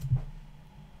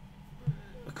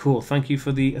 Cool. Thank you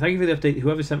for the update.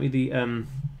 Whoever sent me the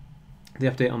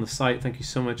update on the site, thank you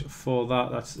so much for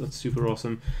that. That's super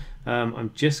awesome.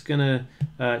 I'm just gonna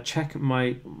check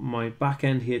my back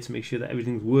end here to make sure that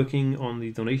everything's working on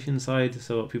the donation side,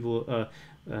 so that people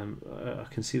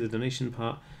can see the donation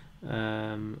part.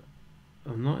 I'm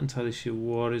not entirely sure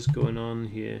what is going on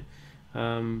here.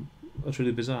 That's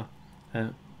really bizarre.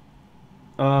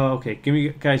 Oh, okay.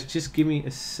 Just give me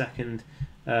a second.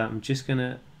 I'm just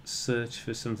gonna search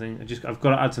for something. I've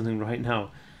got to add something right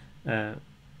now. My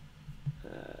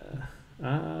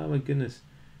goodness.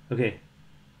 Okay.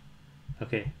 I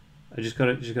just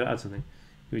gotta add something.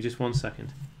 Give me just 1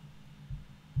 second.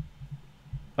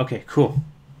 Okay, cool.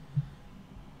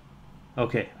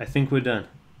 Okay, I think we're done.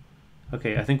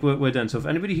 Okay, I think we're done. So if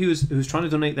anybody who's trying to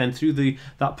donate then through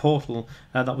that portal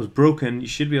that was broken, you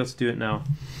should be able to do it now.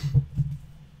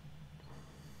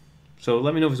 So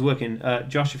let me know if it's working.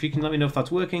 Josh, if you can let me know if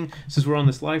that's working, since we're on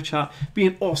this live chat.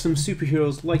 Being awesome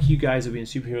superheroes like you guys are being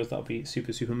superheroes, that would be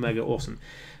super, super mega awesome.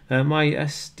 My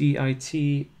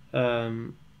SDIT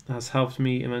has helped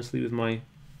me immensely with my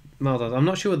meltdowns. I'm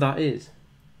not sure what that is.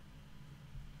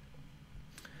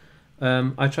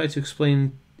 I tried to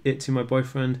explain it to my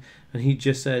boyfriend, and he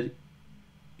just said,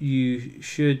 you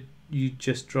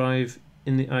just drive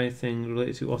in the eye thing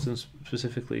related to autism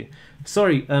specifically.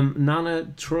 Sorry, Nana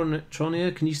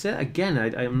Tronia, can you say that again?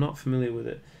 I am not familiar with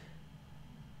it.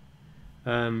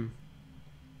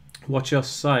 What's your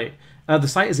site? The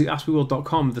site is the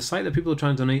aspieworld.com. The site that people are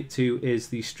trying to donate to is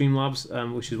the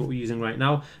Streamlabs, which is what we're using right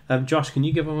now. Josh, can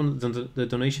you give everyone the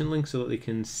donation link so that they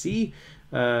can see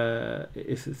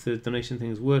if the donation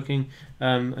thing is working?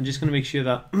 I'm just going to make sure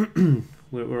that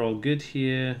we're all good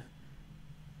here.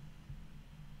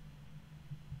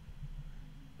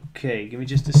 Okay, give me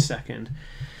just a second.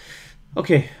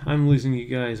 Okay, I'm losing you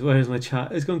guys. Where is my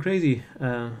chat? It's going crazy.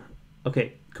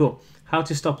 Okay, cool. How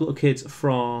to stop little kids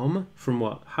from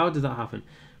what? How did that happen?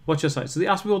 What's your site? So the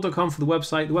aspieworld.com for the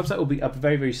website. The website will be up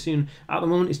very, very soon. At the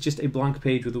moment, it's just a blank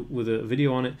page with a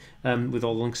video on it, with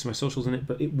all the links to my socials in it.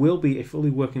 But it will be a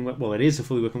fully working well, it is a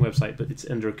fully working website, but it's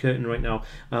under a curtain right now,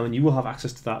 and you will have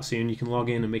access to that soon. You can log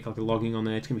in and make like a logging on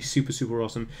there. It's gonna be super, super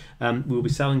awesome. We'll be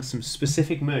selling some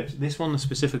specific merch. This one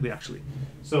specifically, actually.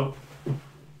 So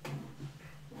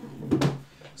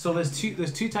there's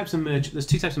two types of merch. There's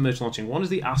two types of merch launching. One is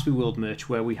the Aspie World merch,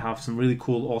 where we have some really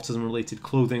cool autism-related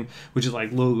clothing, which is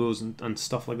like logos and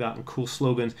stuff like that, and cool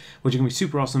slogans, which are gonna be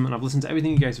super awesome. And I've listened to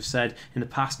everything you guys have said in the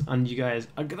past, and you guys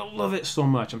are gonna love it so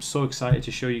much. I'm so excited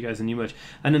to show you guys the new merch.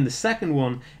 And then the second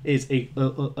one is an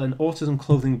autism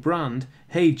clothing brand.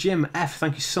 Hey Jim F,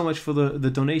 thank you so much for the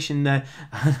donation there.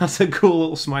 That's a cool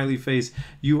little smiley face.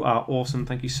 You are awesome.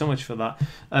 Thank you so much for that.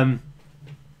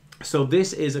 So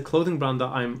this is a clothing brand that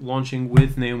I'm launching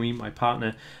with Naomi, my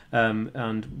partner,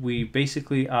 and we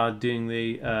basically are doing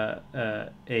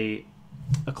a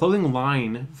clothing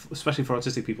line, especially for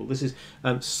autistic people. This is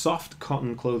soft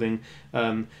cotton clothing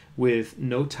with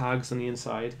no tags on the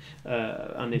inside,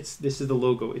 and this is the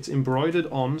logo. It's embroidered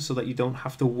on so that you don't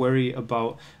have to worry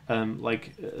about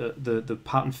the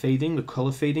pattern fading, the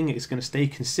color fading. It's going to stay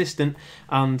consistent,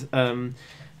 and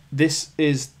this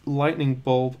is lightning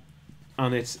bulb.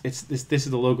 And this is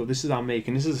the logo. This is our make,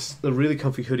 and this is a really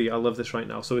comfy hoodie. I love this right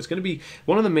now. So it's going to be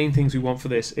one of the main things we want for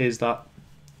this is that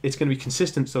it's going to be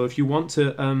consistent. So if you want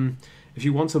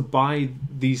to buy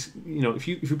these, if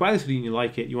you buy this hoodie and you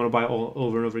like it, you want to buy it all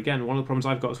over and over again. One of the problems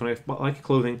I've got is when I like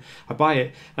clothing, I buy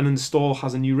it, and then the store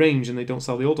has a new range and they don't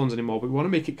sell the old ones anymore. But we want to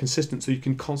make it consistent so you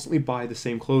can constantly buy the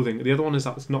same clothing. The other one is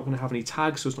that it's not going to have any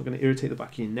tags, so it's not going to irritate the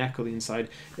back of your neck or the inside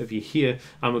of your hair.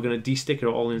 And we're going to de-sticker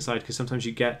it all inside, because sometimes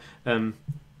you get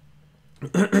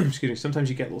excuse me,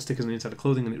 sometimes you get little stickers on the inside of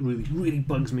clothing, and it really, really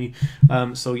bugs me.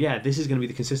 So yeah, this is going to be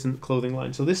the consistent clothing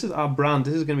line. So this is our brand.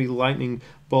 This is going to be Lightning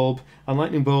Bulb, and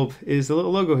Lightning Bulb is the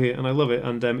little logo here, and I love it.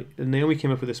 And Naomi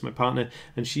came up with this, my partner,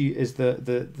 and she is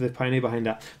the pioneer behind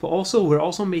that. But also, we're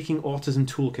also making autism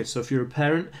toolkits. So if you're a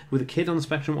parent with a kid on the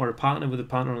spectrum, or a partner with a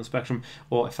partner on the spectrum,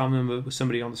 or a family member with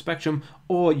somebody on the spectrum,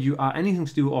 or you are anything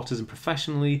to do with autism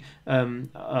professionally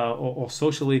or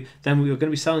socially, then we are going to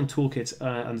be selling toolkits,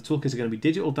 and the toolkits are going to be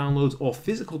digital downloads or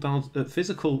physical downloads,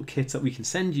 physical kits that we can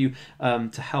send you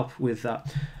to help with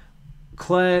that.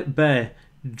 Claire Bear,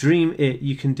 dream it,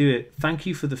 you can do it. Thank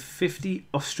you for the $50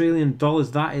 Australian.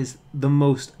 That is the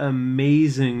most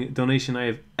amazing donation I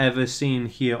have ever seen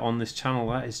here on this channel.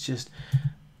 That is just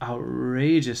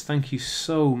outrageous. Thank you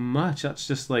so much. That's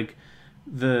just like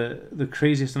the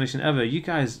craziest donation ever. You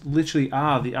guys literally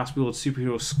are the Aspie World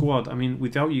superhero squad. I mean,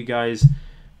 without you guys,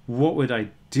 what would I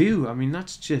do? I mean,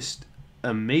 that's just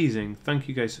amazing. Thank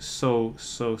you guys so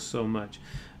much.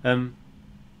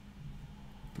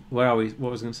 Where are we?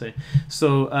 What was I going to say?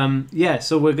 So yeah,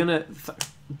 so we're gonna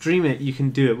dream it. You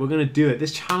can do it. We're gonna do it.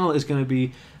 This channel is going to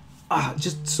be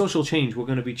just social change. We're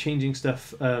going to be changing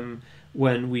stuff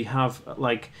when we have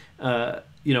like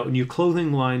you know, new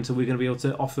clothing line, so we're going to be able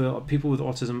to offer people with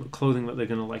autism clothing that they're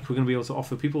going to like. We're going to be able to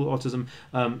offer people with autism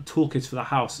toolkits for the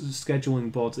house,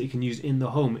 scheduling boards that you can use in the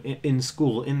home, in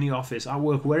school, in the office, at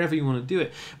work, wherever you want to do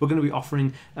it. We're going to be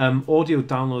offering audio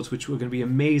downloads, which are going to be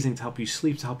amazing to help you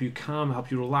sleep, to help you calm, help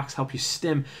you relax, help you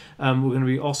stim. We're going to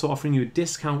be also offering you a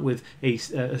discount with a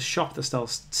shop that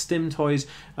sells stim toys.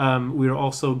 We're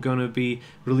also going to be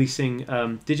releasing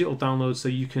digital downloads so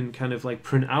you can kind of like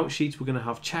print out sheets. We're going to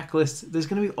have checklists.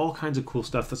 There's going to be all kinds of cool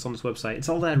stuff that's on this website. It's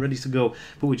all there ready to go,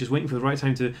 but we're just waiting for the right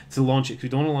time to launch it, because we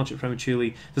don't want to launch it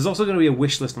prematurely. There's also going to be a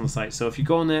wish list on the site, so if you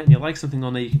go on there and you like something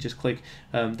on there, you can just click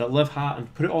that love heart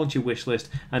and put it all into your wish list,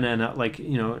 and then at, like,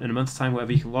 you know, in a month's time,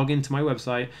 whatever, you can log into my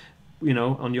website, you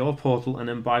know, on your portal, and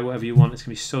then buy whatever you want. It's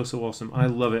gonna be so awesome. I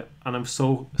love it, and I'm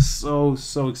so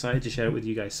excited to share it with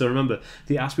you guys. So remember,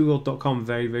 the aspieworld.com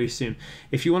very soon.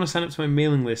 If you want to sign up to my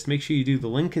mailing list, make sure you do. The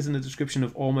link is in the description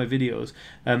of all my videos,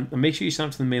 and make sure you sign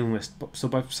up to the mailing list. So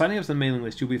by signing up to the mailing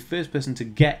list, you'll be the first person to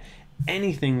get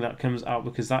anything that comes out,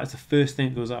 because that is the first thing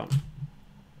that goes out.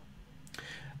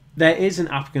 There is an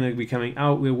app going to be coming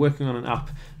out. We're working on an app.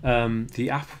 The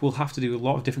app will have to do a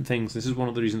lot of different things. This is one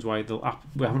of the reasons why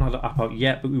we haven't had an app out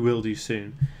yet, but we will do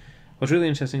soon. What's really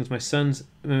interesting is my son's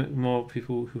more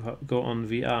people who go on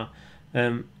VR,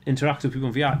 interact with people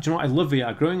on VR. Do you know what? I love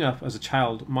VR. Growing up as a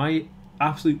child, my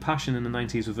absolute passion in the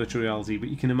 90s was virtual reality, but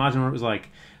you can imagine what it was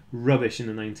like rubbish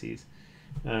in the 90s.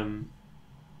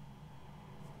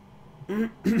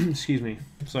 Excuse me.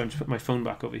 Sorry, I'm just put my phone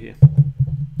back over here.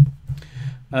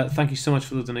 Thank you so much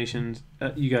for the donations.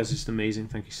 You guys are just amazing.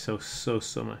 Thank you so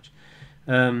much.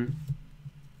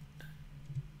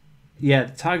 Yeah,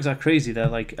 the tags are crazy. They're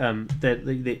like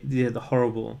they're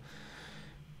horrible.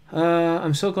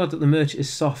 I'm so glad that the merch is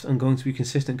soft and going to be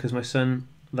consistent, because my son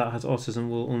that has autism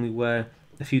will only wear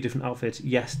a few different outfits.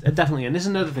 Yes, definitely. And this is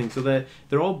another thing. So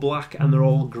they're all black and they're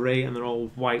all grey and they're all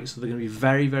white. So they're going to be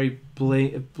very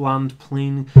bland,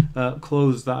 plain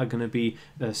clothes that are going to be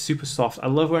super soft. I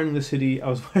love wearing this hoodie. I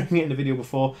was wearing it in the video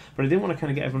before, but I didn't want to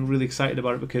kind of get everyone really excited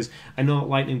about it, because I know that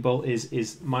Lightning Bolt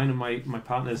is mine and my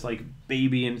partner's like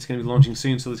baby, and it's going to be launching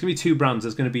soon. So there's going to be two brands.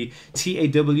 There's going to be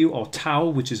TAW or Tau,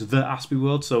 which is the Aspie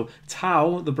World. So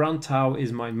Tau, the brand Tau,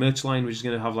 is my merch line, which is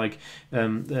going to have like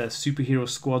superhero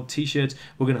squad t-shirts.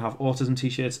 We're going to have autism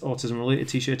t-shirts, autism related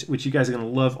t-shirts, which you guys are going to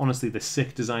love. Honestly, they're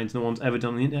sick designs. No one's ever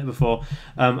done on the internet before.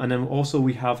 And then also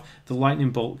we have the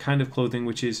Lightning Bolt kind of clothing,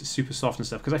 which is super soft and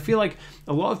stuff, because I feel like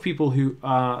a lot of people who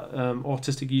are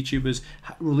autistic YouTubers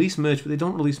release merch, but they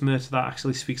don't release merch that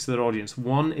actually speaks to their audience.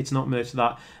 One, it's not merch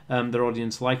that their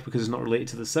audience like, because it's not related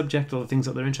to the subject or the things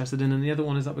that they're interested in, and the other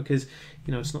one is that because,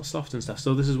 you know, it's not soft and stuff.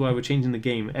 So this is why we're changing the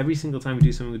game. Every single time we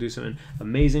do something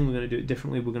amazing. We're going to do it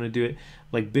differently. We're going to do it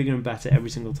like bigger and better every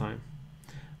single time.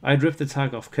 I'd rip the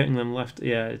tag off, cutting them left.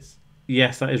 Yeah,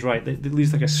 yes, that is right. It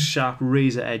leaves like a sharp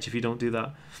razor edge if you don't do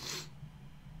that.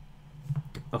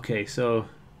 Okay, so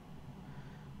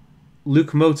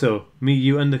Luke Moto, me,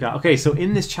 you, Undercat. Okay, so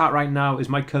in this chat right now is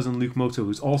my cousin Luke Moto,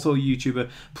 who's also a YouTuber.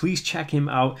 Please check him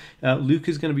out. Luke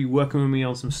is going to be working with me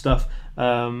on some stuff.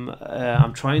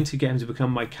 I'm trying to get him to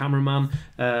become my cameraman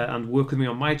and work with me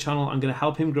on my channel. I'm going to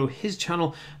help him grow his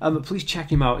channel. But please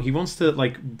check him out. He wants to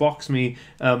like box me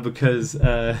because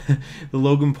the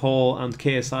Logan Paul and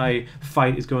KSI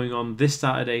fight is going on this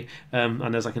Saturday,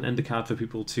 and there's like an undercard for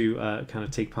people to kind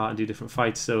of take part and do different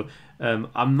fights. So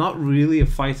I'm not really a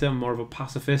fighter. I'm more of a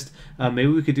pacifist. Maybe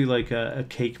we could do like a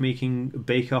cake making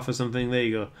bake-off or something. There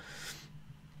you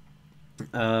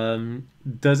go.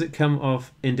 Does it come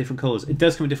off in different colours? It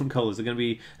does come in different colours. There's going to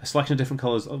be a selection of different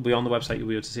colours. It'll be on the website. You'll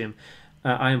be able to see them.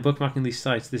 I am bookmarking these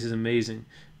sites. This is amazing.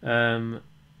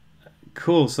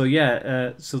 Cool. So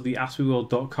yeah, so the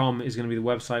aspieworld.com is going to be the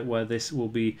website where this will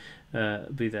be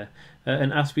there.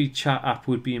 An Aspie chat app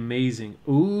would be amazing.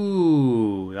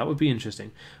 Ooh, that would be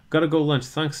interesting. Gotta go lunch.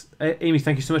 Thanks, Amy.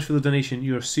 Thank you so much for the donation.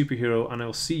 You're a superhero, and I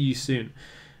will see you soon.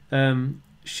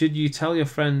 Should you tell your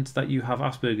friends that you have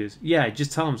Asperger's? Yeah,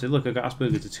 just tell them. Say, look, I got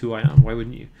Asperger's. It's who I am. Why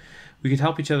wouldn't you? We could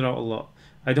help each other out a lot.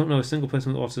 I don't know a single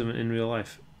person with autism in real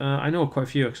life. I know quite a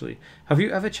few, actually. Have you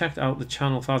ever checked out the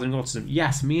channel Fathering Autism?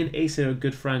 Yes, me and Asa are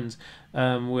good friends.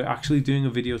 We're actually doing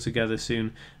a video together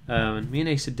soon. And me and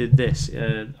Asa did this.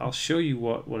 I'll show you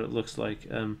what it looks like.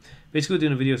 Basically, we're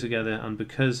doing a video together, and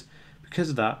because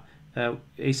of that,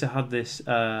 Asa had this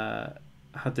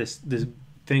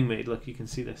thing made. Look, you can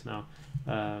see this now.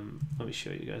 Let me show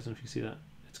you guys. I don't know if you can see that.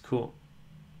 It's cool.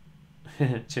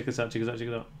 Check this out. Check this out. Check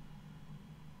it out.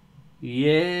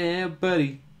 Yeah,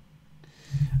 buddy.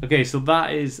 Okay, so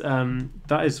that is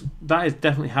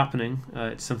definitely happening.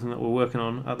 It's something that we're working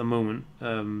on at the moment.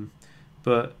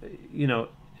 But you know,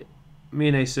 me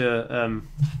and Asa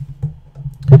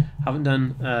haven't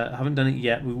done it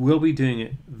yet. We will be doing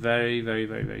it very, very,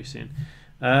 very, very soon.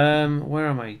 Where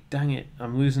am I? Dang it!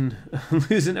 I'm losing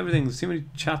everything. There's too many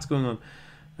chats going on.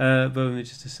 Bear with me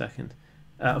just a second.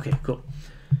 Okay, cool.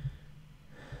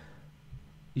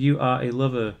 You are a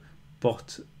lover,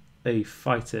 but a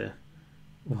fighter.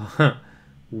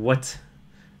 What?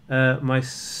 My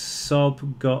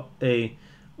sob got a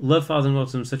love Father and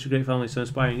Autism, such a great family, so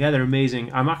inspiring. Yeah, they're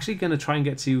amazing. I'm actually going to try and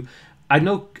get to. I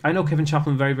know Kevin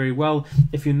Chapman very, very well.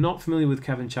 If you're not familiar with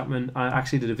Kevin Chapman, I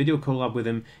actually did a video collab with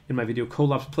him in my video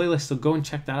collabs playlist, so go and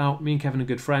check that out. Me and Kevin are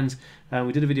good friends.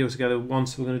 We did a video together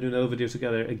once. We're going to do another video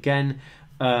together again.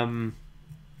 And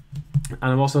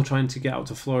I'm also trying to get out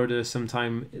to Florida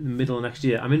sometime in the middle of next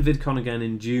year. I'm in VidCon again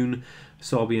in June,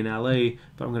 so I'll be in LA,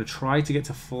 but I'm going to try to get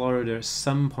to Florida at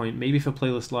some point, maybe for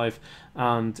Playlist Live,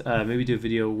 and maybe do a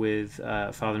video with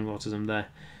Fathering Autism there.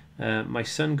 My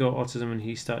son got autism when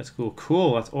he started school.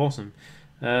 Cool, that's awesome.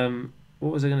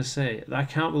 What was I going to say? I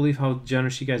can't believe how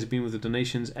generous you guys have been with the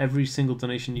donations. Every single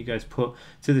donation you guys put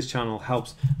to this channel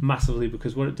helps massively,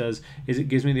 because what it does is it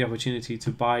gives me the opportunity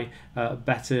to buy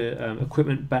better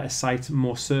equipment, better site,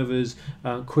 more servers,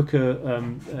 quicker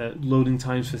loading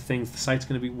times for things. The site's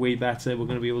going to be way better. We're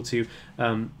going to be able to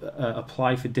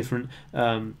apply for different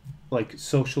like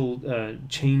social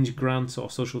change grants, or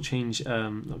social change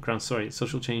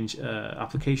social change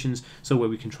applications, so where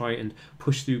we can try and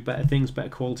push through better things, better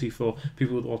quality for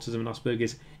people with autism and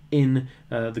Asperger's in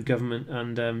the government.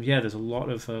 And yeah, there's a lot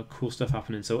of cool stuff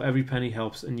happening, so every penny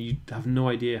helps, and you have no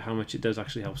idea how much it does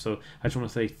actually help. So I just want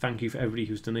to say thank you for everybody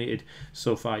who's donated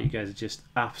so far. You guys are just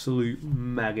absolute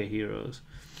mega heroes.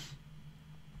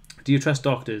 Do you trust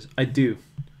doctors? I do.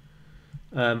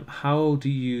 How do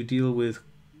you deal with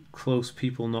close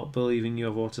people not believing you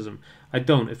have autism? I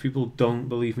don't. If people don't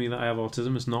believe me that I have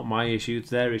autism, it's not my issue, it's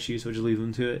their issue, so I just leave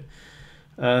them to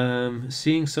it.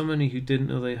 Seeing so many who didn't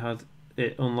know they had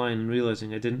it online and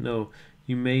realizing I didn't know.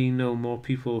 You may know more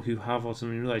people who have autism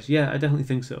than you realize. Yeah, I definitely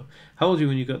think so. How old were you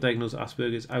when you got diagnosed with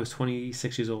Asperger's? I was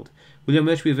 26 years old. Will your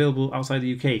merch be available outside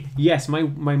the UK? Yes, my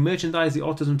merchandise, the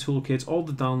autism toolkits, all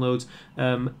the downloads,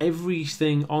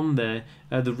 everything on there,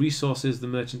 the resources, the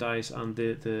merchandise, and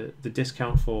the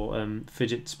discount for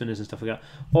fidget spinners and stuff like that.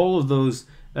 All of those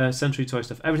sensory toy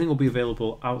stuff, everything will be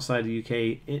available outside the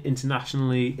UK,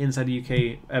 internationally, inside the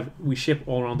UK. We ship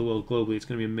all around the world globally. It's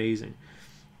going to be amazing.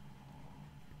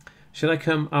 Should I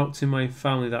come out to my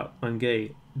family that I'm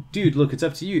gay? Dude, look, it's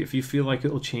up to you. If you feel like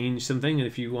it'll change something, and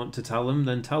if you want to tell them,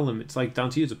 then tell them. It's like down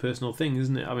to you. It's a personal thing,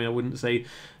 isn't it? I mean, I wouldn't say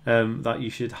that you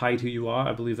should hide who you are.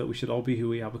 I believe that we should all be who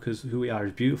we are, because who we are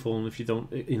is beautiful. And if you don't,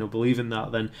 believe in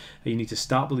that, then you need to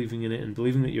start believing in it and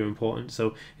believing that you're important.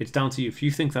 So it's down to you. If you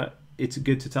think that it's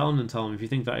good to tell them, then tell them. If you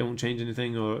think that it won't change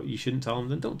anything, or you shouldn't tell them,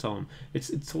 then don't tell them. It's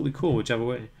totally cool, whichever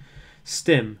way.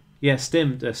 STIM. Yeah,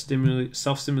 STIM,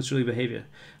 self-stimulatory behaviour.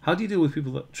 How do you deal with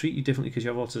people that treat you differently because you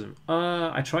have autism?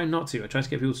 I try not to. I try to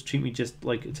get people to treat me just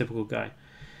like a typical guy.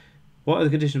 What are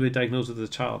the conditions we were diagnosed with as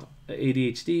a child?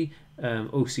 ADHD,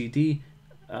 OCD,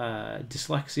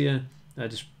 dyslexia,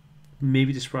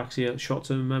 maybe dyspraxia,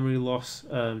 short-term memory loss,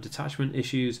 detachment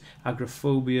issues,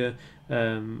 agoraphobia,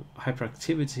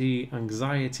 hyperactivity,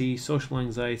 anxiety, social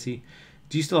anxiety.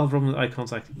 Do you still have a problem with eye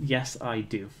contact? Yes, I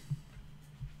do.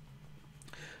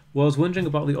 Well, I was wondering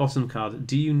about the Autism card.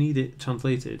 Do you need it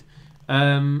translated?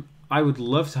 I would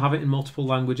love to have it in multiple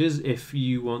languages. If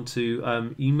you want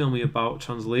to email me about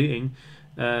translating,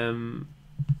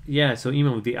 yeah, so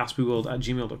email me,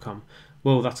 theaspieworld@gmail.com.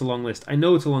 Whoa, that's a long list. I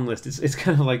know it's a long list. It's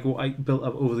kind of like what I built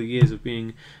up over the years of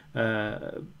being,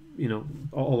 all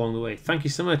along the way. Thank you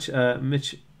so much,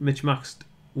 Mitch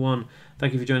Max1.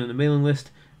 Thank you for joining the mailing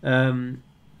list. You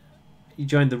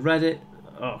joined the Reddit.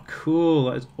 Oh, cool!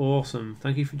 That is awesome.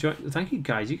 Thank you for joining. Thank you,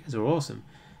 guys. You guys are awesome.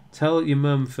 Tell your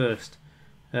mum first.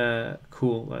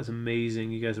 Cool. That is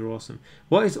amazing. You guys are awesome.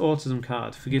 What is Autism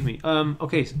card? Forgive me.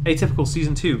 Okay, Atypical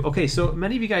Season 2. Okay, so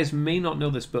many of you guys may not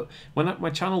know this, but my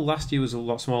channel last year was a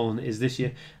lot smaller than it is this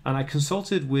year, and I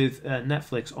consulted with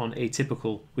Netflix on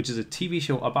Atypical, which is a TV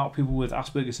show about people with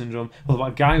Aspergers Syndrome, well,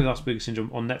 about a guy with Aspergers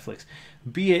Syndrome on Netflix.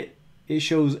 Be it it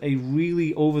shows a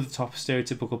really over-the-top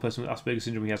stereotypical person with Aspergers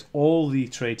syndrome. He has all the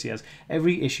traits, he has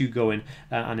every issue going,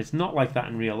 and it's not like that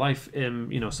in real life.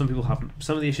 Some people have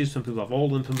some of the issues, some people have all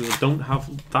of them, some people don't have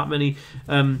that many.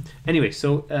 Anyway,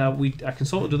 so I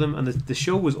consulted with them, and the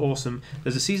show was awesome.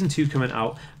 There's a season 2 coming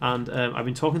out, and I've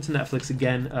been talking to Netflix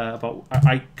again about.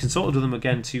 I consulted with them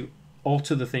again to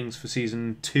alter the things for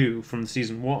season 2 from the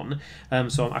season 1,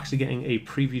 so I'm actually getting a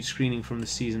previewed screening from the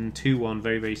season 2 one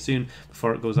very, very soon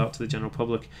before it goes out to the general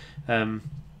public.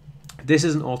 This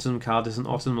is an autism card, this is an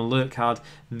autism alert card.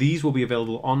 These will be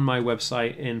available on my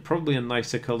website in probably a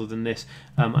nicer colour than this,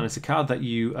 and it's a card that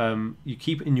you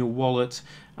keep in your wallet,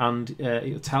 and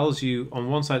it tells you, on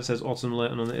one side it says autism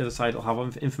alert, and on the other side it'll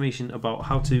have information about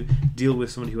how to deal with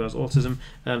somebody who has autism.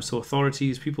 So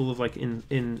authorities, people of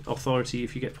in authority,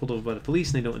 if you get pulled over by the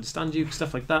police and they don't understand you,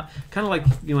 stuff like that. Kind of like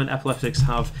when epileptics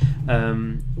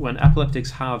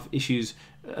have issues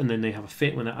and then they have a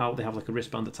fit when they're out, they have like a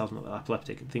wristband that tells them that they're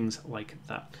epileptic and things like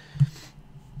that.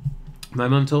 I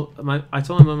told my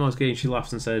mum I was gay, and she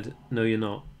laughed and said, "No, you're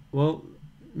not." Well,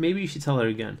 maybe you should tell her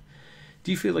again.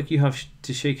 Do you feel like you have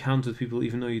to shake hands with people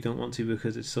even though you don't want to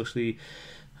because it's socially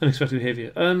unexpected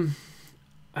behaviour?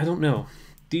 I don't know.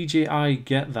 DJ, I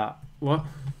get that. What?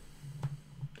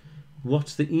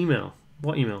 What's the email?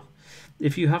 What email?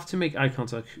 If you have to make eye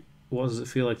contact, what does it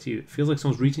feel like to you? It feels like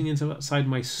someone's reaching inside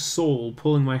my soul,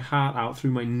 pulling my heart out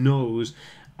through my nose,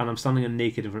 and I'm standing there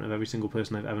naked in front of every single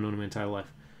person I've ever known in my entire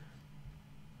life.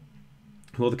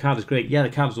 Well, the card is great. Yeah, the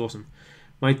card is awesome.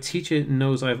 My teacher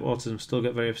knows I have autism, still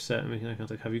get very upset at making eye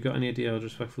contact. Have you got any idea how to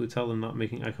respectfully tell them that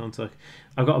making eye contact?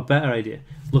 I've got a better idea.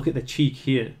 Look at the cheek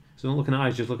here. So don't look in the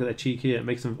eyes, just look at their cheek here. It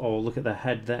makes them, or look at their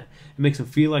head there. It makes them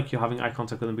feel like you're having eye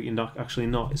contact with them, but you're not actually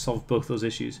not. It solves both those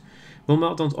issues. Will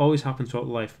meltdowns always happen throughout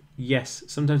life? Yes.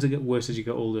 Sometimes they get worse as you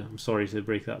get older. I'm sorry to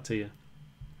break that to you.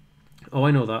 Oh,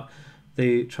 I know that.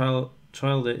 They trialed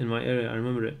it in my area. I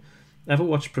remember it. Ever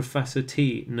watched Professor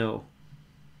T? No.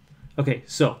 Okay,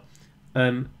 so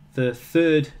the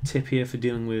third tip here for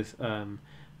dealing with autism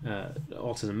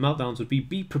meltdowns would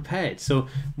be prepared. So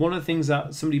one of the things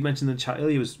that somebody mentioned in the chat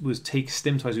earlier was take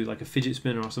stim toys with, like a fidget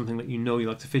spinner or something that you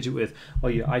like to fidget with, or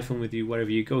your iPhone with you wherever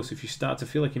you go. So if you start to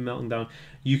feel like you're melting down,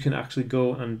 you can actually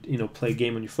go and play a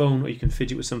game on your phone, or you can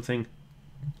fidget with something,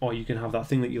 or you can have that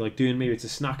thing that you like doing. Maybe it's a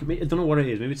snack. I don't know what it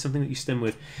is. Maybe it's something that you stim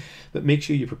with, but make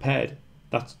sure you're prepared.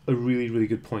 That's a really, really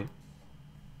good point.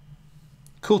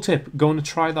 Cool tip. Going to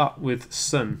try that with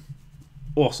Sun.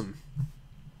 Awesome.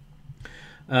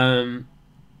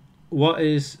 What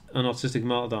is an autistic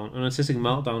meltdown? An autistic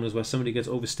meltdown is where somebody gets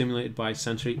overstimulated by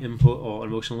sensory input or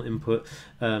emotional input,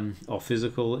 or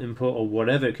physical input, or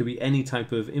whatever. It could be any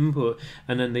type of input,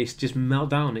 and then they just melt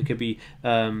down. It could be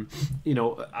an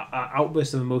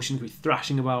outburst of emotion. It could be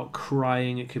thrashing about,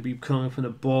 crying. It could be coming up in a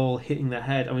ball, hitting their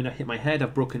head. I mean, I hit my head.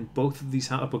 I've broken both of these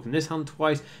hands. I've broken this hand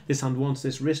twice, this hand once,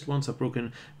 this wrist once. I've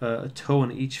broken a toe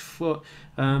on each foot.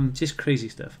 Just crazy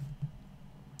stuff.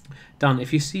 Dan,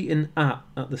 if you see an at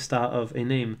the start of a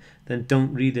name, then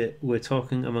don't read it. We're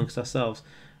talking amongst ourselves.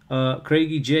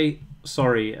 Craigie J,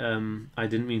 sorry, I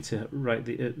didn't mean to write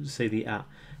say the at.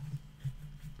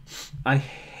 I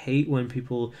hate when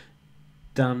people,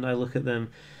 damn, I look at them,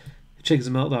 it triggers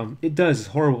a meltdown. It does, it's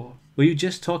horrible. Were you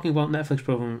just talking about Netflix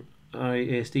program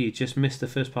ASD? Just missed the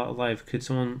first part of live. Could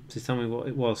someone just tell me what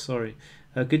it was? Sorry.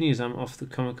 Good news, I'm off the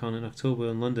Comic-Con in October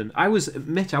in London. I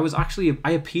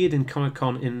appeared in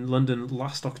Comic-Con in London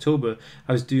last October.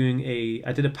 I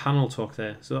did a panel talk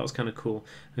there, so that was kind of cool.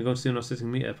 I'm going to do an autistic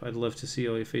meetup. I'd love to see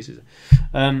all your faces.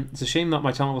 It's a shame that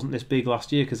my channel wasn't this big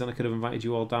last year, because then I could have invited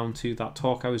you all down to that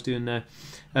talk I was doing there.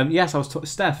 Yes, I was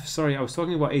Steph, sorry, I was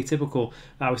talking about Atypical.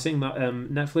 I was saying that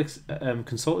Netflix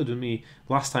consulted with me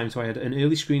last time, so I had an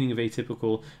early screening of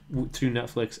Atypical through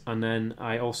Netflix, and then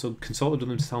I also consulted with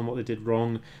them to tell them what they did wrong,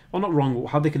 or not wrong,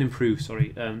 how they could improve,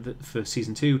 sorry, for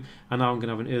season 2, and now I'm going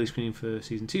to have an early screening for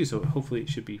season 2, so hopefully it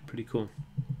should be pretty cool.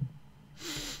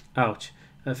 Ouch.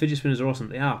 Fidget spinners are awesome.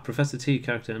 They are. Professor T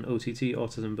character in OTT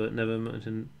autism, but never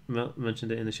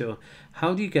mentioned it in the show.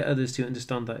 How do you get others to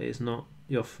understand that it's not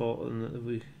your fault? And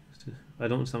that I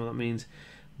don't understand what that means.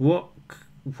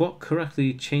 What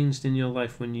correctly changed in your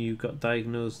life when you got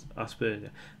diagnosed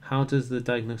Asperger? How does the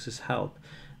diagnosis help?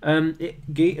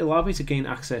 It allowed me to gain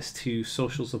access to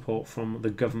social support from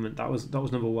the government. That was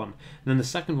number one. And then the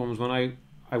second one was when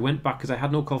I went back, because I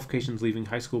had no qualifications leaving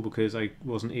high school, because I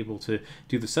wasn't able to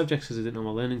do the subjects because I didn't know my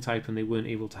learning type, and they weren't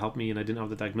able to help me, and I didn't have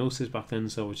the diagnosis back then,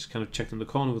 so I was just kind of checked in the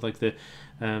corner with like the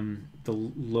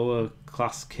lower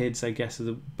class kids, I guess, are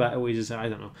the better ways to say, I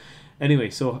don't know. Anyway,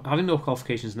 so having no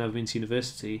qualifications, never been to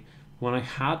university, when I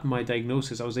had my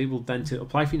diagnosis, I was able then to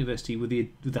apply for university with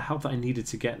the help that I needed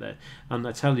to get there. And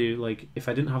I tell you, like, if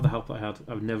I didn't have the help that I had,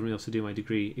 I would never be able to do my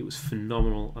degree. It was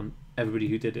phenomenal, and everybody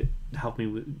who did it helped me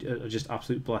with just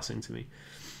absolute blessing to me.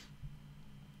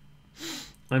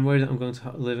 I'm worried that I'm going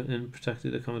to live in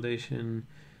protected accommodation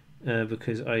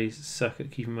because I suck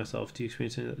at keeping myself. Do you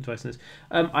experience any advice on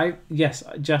this? Yes,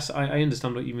 Jess, I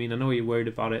understand what you mean. I know you're worried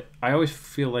about it. I always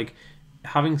feel like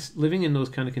living in those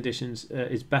kind of conditions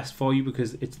is best for you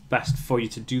because it's best for you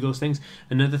to do those things.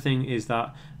 Another thing is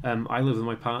that I live with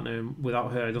my partner, and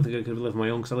without her I don't think I could have lived on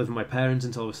my own, because I lived with my parents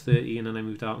until I was 30, and then I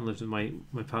moved out and lived with my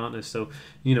partner. So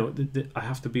I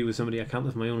have to be with somebody. I can't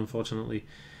live on my own, unfortunately.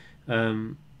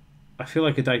 I feel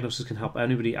like a diagnosis can help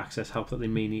anybody access help that they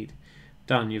may need.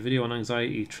 Dan, your video on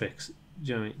anxiety tricks,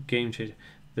 game changer.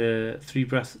 The 3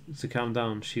 breaths to calm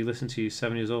down. She listened to you,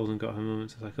 7 years old, and got her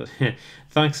moments. Like,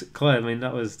 thanks, Claire. I mean,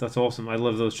 that's awesome. I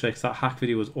love those tricks. That hack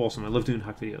video was awesome. I love doing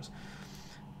hack videos.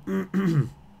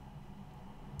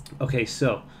 Okay,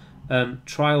 so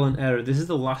trial and error. This is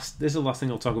the last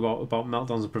thing I'll talk about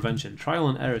meltdowns and prevention. Trial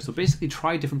and error. So basically,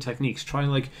 try different techniques. Try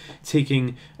like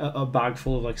taking a bag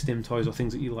full of like stim toys or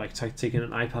things that you like. Try taking an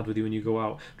iPad with you when you go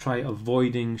out. Try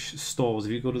avoiding stores.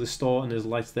 If you go to the store and there's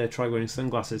lights there, try wearing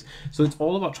sunglasses. So it's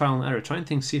all about trial and error. Trying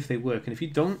things, see if they work. And if you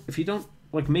don't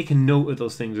like make a note of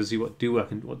those things and see what do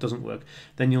work and what doesn't work,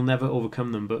 then you'll never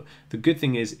overcome them. But the good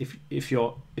thing is, if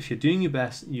you're doing your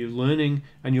best, you're learning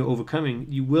and you're overcoming,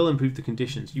 you will improve the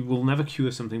conditions. You will never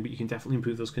cure something, but you can definitely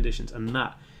improve those conditions, and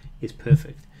that is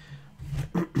perfect.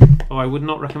 Oh, I would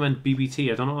not recommend BBT.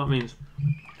 I don't know what that means.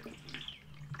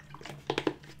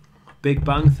 Big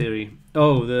Bang Theory.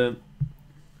 Oh, the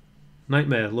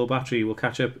nightmare, low battery. We'll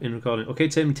catch up in recording. Okay,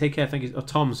 Tim, take care. Thank you. Oh,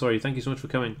 Tom, sorry. Thank you so much for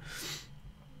coming.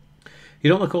 You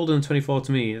don't look older than 24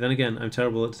 to me. Then again, I'm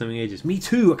terrible at determining ages. Me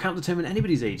too. I can't determine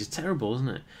anybody's age. It's terrible, isn't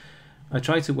it? I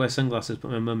try to wear sunglasses,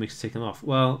 but my mum makes take them off.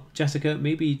 Well, Jessica,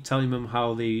 maybe tell your mum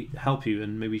how they help you,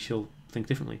 and maybe she'll think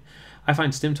differently. I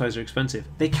find stim toys are expensive.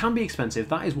 They can be expensive.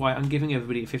 That is why I'm giving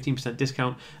everybody a 15%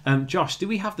 discount. Josh, do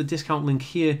we have the discount link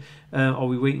here? Are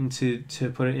we waiting to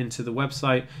put it into the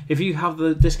website? If you have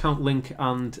the discount link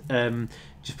and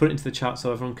just put it into the chat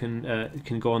so everyone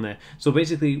can go on there. So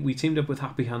basically, we teamed up with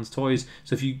Happy Hands Toys.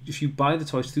 So if you buy the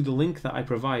toys through the link that I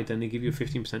provide, then they give you a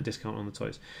 15% discount on the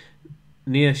toys.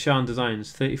 Nia Shan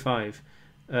Designs 35.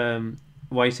 Why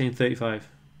are you saying 35?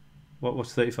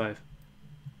 What's 35?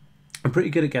 I'm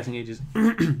pretty good at guessing ages.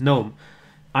 No,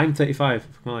 I'm 35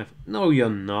 for my life. No,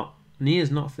 you're not. Nia's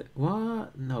not.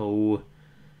 What? No.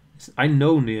 I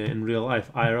know Nia in real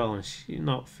life, IRL, and she's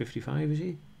not 55, is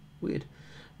she? Weird.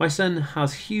 My son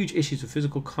has huge issues with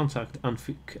physical contact and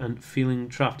feeling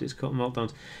trapped. It's called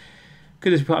meltdowns.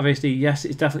 Could this be part of ASD? Yes,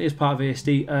 it definitely is part of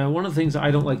ASD. One of the things that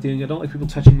I don't like doing, I don't like people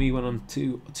touching me when I'm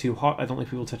too hot. I don't like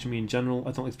people touching me in general.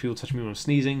 I don't like people touching me when I'm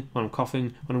sneezing, when I'm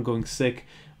coughing, when I'm going sick,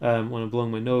 when I'm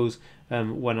blowing my nose,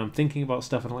 when I'm thinking about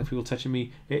stuff. I don't like people touching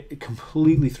me. It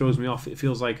completely throws me off. It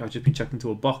feels like I've just been chucked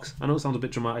into a box. I know it sounds a bit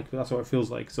dramatic, but that's what it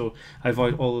feels like. So I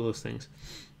avoid all of those things.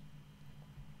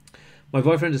 My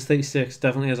boyfriend is 36,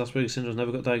 definitely has Aspergers Syndrome,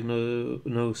 never got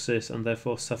diagnosis, and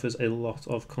therefore suffers a lot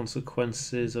of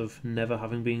consequences of never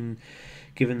having been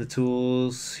given the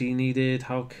tools he needed.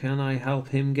 How can I help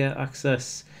him get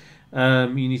access? You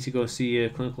need to go see a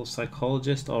clinical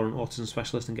psychologist or an autism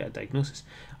specialist and get a diagnosis.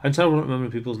 I'm terrible at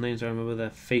remembering people's names. I remember their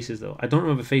faces, though. I don't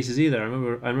remember faces either. I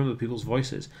remember people's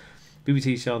voices.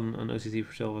 BBT, Sheldon, and OTT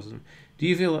for Autism. Do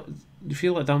you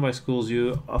feel like down by schools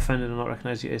you offended and not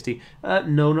recognised your ASD?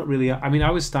 No, not really. I mean,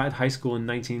 I started high school in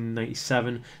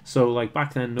 1997, so like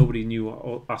back then nobody knew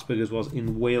what Asperger's was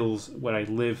in Wales where I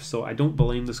live. So I don't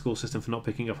blame the school system for not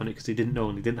picking up on it because they didn't know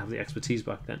and they didn't have the expertise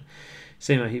back then.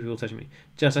 Same, I hate people touching me.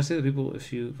 Jess, I say that people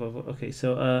if you okay.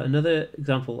 So another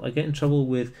example, I get in trouble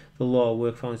with the law,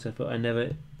 work, family stuff, but I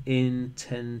never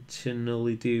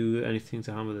intentionally do anything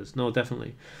to harm others. No,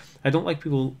 definitely. I don't like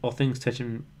people or things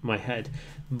touching my head.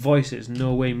 Voices,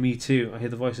 no way, me too. I hear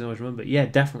the voices and I always remember. Yeah,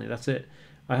 definitely, that's it.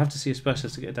 I have to see a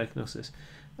specialist to get a diagnosis.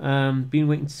 Been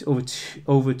waiting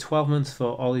over 12 months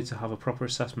for Ollie to have a proper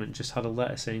assessment. Just had a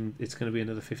letter saying it's going to be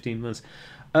another 15 months.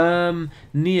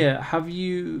 Nia, have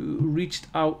you reached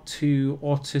out to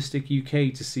Autistic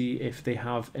UK to see if they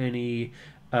have any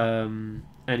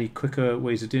quicker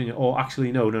ways of doing it? Or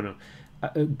actually, no.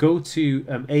 go to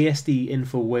ASD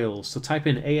Info Wales. So type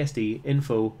in ASD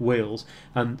Info Wales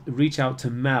and reach out to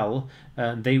Mel,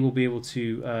 and they will be able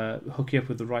to hook you up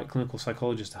with the right clinical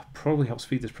psychologist to probably help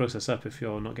speed this process up if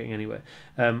you're not getting anywhere.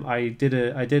 I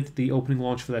did the opening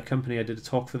launch for their company. I did a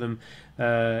talk for them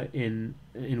in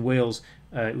Wales.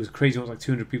 It was crazy. It was like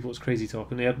 200 people. It was crazy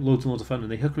talk, and they had loads and loads of fun.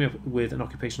 And they hooked me up with an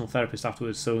occupational therapist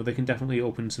afterwards, so they can definitely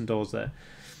open some doors there.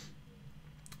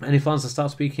 Any plans to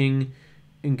start speaking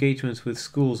engagements with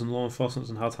schools and law enforcement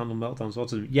on how to handle meltdowns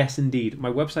autism? Yes, indeed. My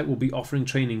website will be offering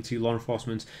training to law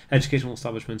enforcement, educational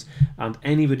establishments, and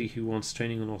anybody who wants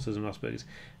training on autism and Asperger's.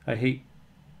 I hate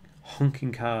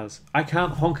honking cars. I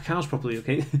can't honk cars properly,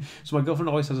 okay? So my girlfriend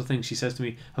always has a thing. She says to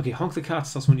me, okay, honk the car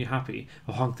to tell someone you're happy,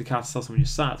 or honk the car to tell someone you're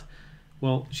sad.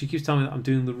 Well, she keeps telling me that I'm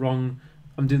doing the wrong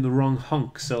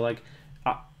honk. So like,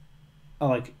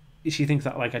 she thinks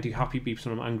that like I do happy beeps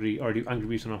when I'm angry, or I do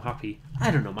angry beeps when I'm happy.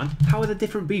 I don't know, man. How are the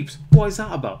different beeps? What is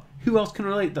that about? Who else can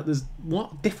relate that there's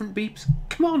what different beeps?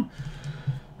 Come on.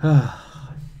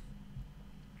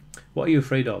 What are you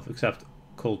afraid of except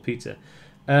cold pizza?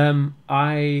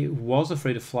 I was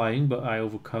afraid of flying, but I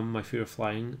overcome my fear of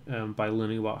flying by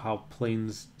learning about how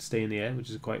planes stay in the air,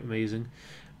 which is quite amazing.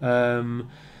 What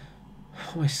am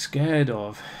I scared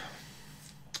of?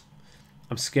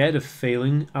 I'm scared of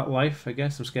failing at life, I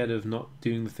guess. I'm scared of not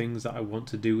doing the things that I want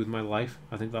to do with my life.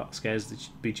 I think that scares the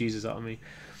bejesus out of me.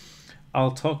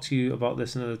 I'll talk to you about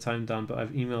this another time, Dan, but I've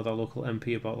emailed our local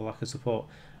MP about the lack of support.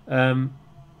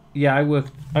 Yeah, I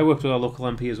worked with our local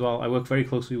MP as well. I work very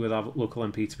closely with our local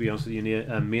MP, to be honest with you.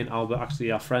 Me and Albert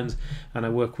actually are friends, and I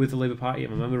work with the Labour Party.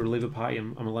 I'm a member of the Labour Party.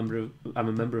 I'm a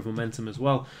member of Momentum as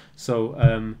well.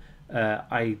 So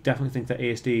I definitely think that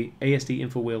ASD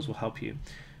Info Wales will help you.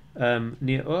 A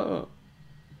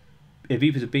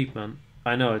beep is a beep, man.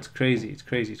 I know, it's crazy. It's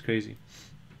crazy.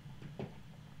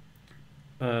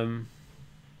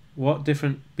 What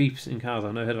different beeps in cars?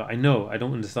 I've never heard of it. I know, I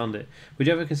don't understand it. Would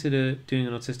you ever consider doing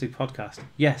an autistic podcast?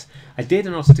 Yes, I did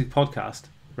an autistic podcast,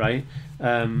 right?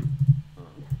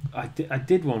 I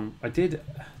did one. I did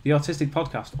the autistic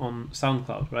podcast on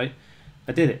SoundCloud, right?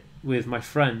 I did it with my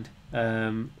friend,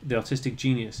 the Autistic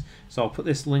Genius. So I'll put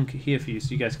this link here for you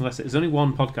so you guys can listen. There's only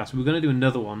one podcast. We're going to do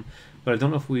another one, but I don't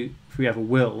know if we ever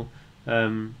will.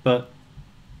 But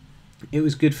it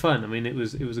was good fun. I mean, it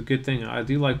was a good thing. I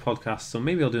do like podcasts, so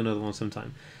maybe I'll do another one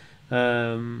sometime.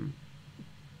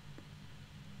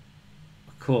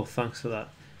 Cool, thanks for that.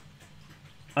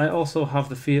 I also have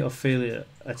the fear of failure.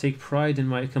 I take pride in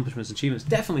my accomplishments and achievements.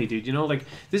 Definitely, dude. You know, like,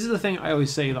 this is the thing I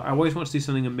always say, that I always want to do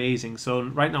something amazing. So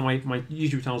right now my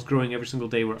YouTube channel is growing every single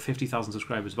day. We're at 50,000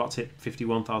 subscribers, about to hit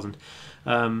 51,000.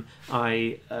 I'm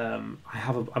a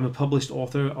published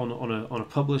author on a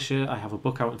publisher. I have a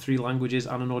book out in 3 languages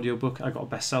and an audio book. I got a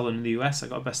bestseller in the US. I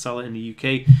got a bestseller in the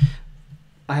UK.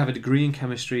 I have a degree in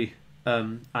chemistry.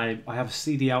 I have a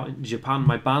CD out in Japan.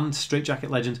 My band, Straight Jacket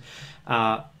Legend,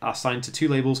 are signed to 2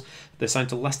 labels. They're signed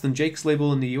to Less Than Jake's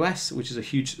label in the US, which is a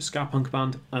huge ska punk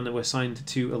band, and then we're signed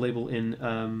to a label in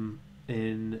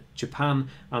Japan,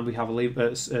 and we have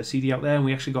a CD out there, and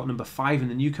we actually got number 5 in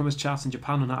the newcomers charts in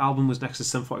Japan, and our album was next to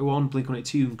Sum 41,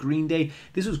 Blink-182, and Green Day.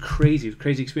 This was crazy. It was a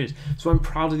crazy experience. So I'm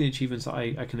proud of the achievements that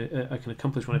I can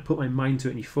accomplish when I put my mind to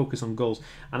it and you focus on goals.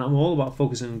 And I'm all about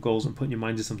focusing on goals and putting your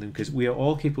mind to something, because we are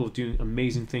all capable of doing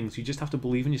amazing things. You just have to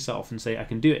believe in yourself and say, I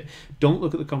can do it. Don't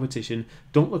look at the competition.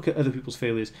 Don't look at other people's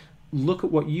failures. Look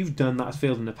at what you've done that has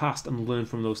failed in the past and learn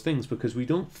from those things, because we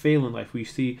don't fail in life. We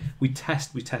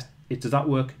test. Does that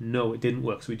work? No, it didn't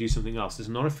work, so we do something else. It's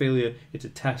not a failure, it's a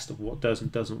test of what does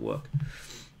and doesn't work.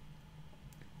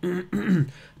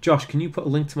 Josh, can you put a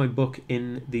link to my book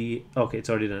in the... Okay, it's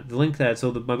already done. The link there.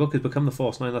 So my book is Become the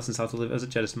Force, 9 Lessons How to Live as a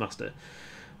Jedis Master.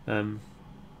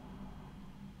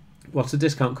 What's the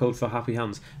discount code for Happy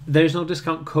Hands? There is no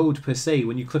discount code per se.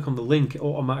 When you click on the link, it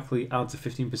automatically adds a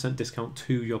 15% discount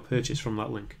to your purchase from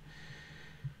that link.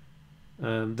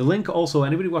 The link also,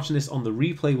 anybody watching this on the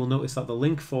replay will notice that the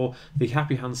link for the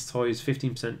Happy Hands toys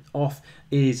 15% off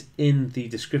is in the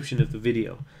description of the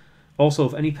video. Also,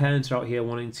 if any parents are out here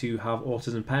wanting to have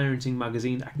Autism Parenting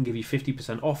Magazine, I can give you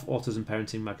 50% off Autism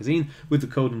Parenting Magazine with the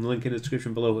code and the link in the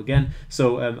description below again.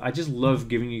 So I just love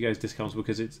giving you guys discounts,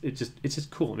 because it's just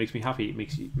cool. It makes me happy. It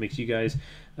makes you guys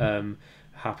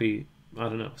happy. I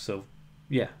don't know. So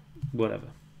yeah, whatever.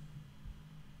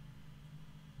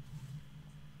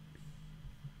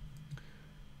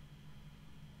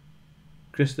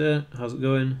 Krista, how's it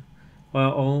going?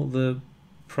 Well, all the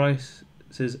price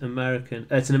says American.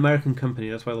 It's an American company,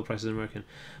 that's why all the price is American.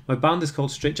 My band is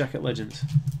called Straight Jacket Legends.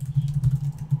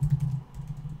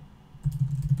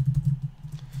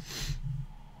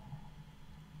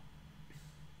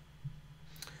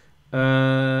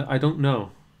 I don't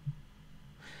know.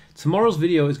 Tomorrow's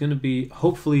video is going to be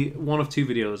hopefully one of two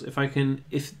videos.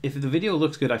 If the video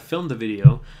looks good, I filmed the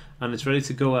video and it's ready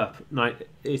to go up. Now,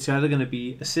 it's either going to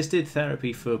be assisted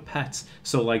therapy for pets,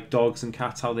 so like dogs and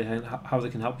cats, how they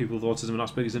can help people with autism and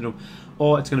Aspergers Syndrome,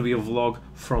 or it's going to be a vlog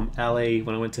from LA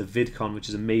when I went to VidCon, which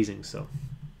is amazing. So,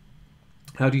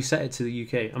 how do you set it to the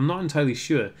UK? I'm not entirely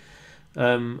sure.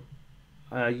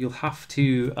 You'll have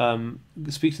to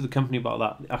speak to the company about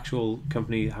that, the actual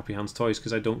company, Happy Hands Toys,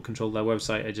 because I don't control their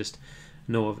website, I just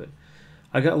know of it.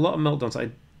 I get a lot of meltdowns.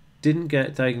 I didn't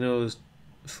get diagnosed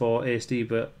for ASD,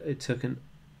 but it took an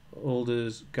older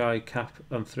guy cap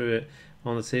threw it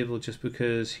on the table just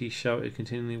because he shouted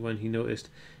continually when he noticed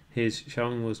his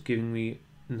shouting was giving me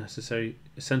necessary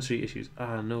sensory issues.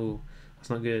 Ah, no, that's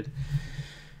not good.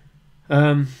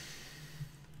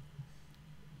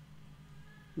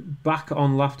 Back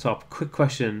on laptop, quick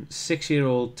question.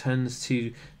 6-year-old tends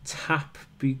to tap,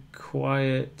 be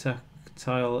quiet,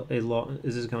 tactile a lot.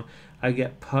 Is this going? I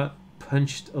get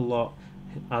punched a lot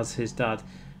as his dad.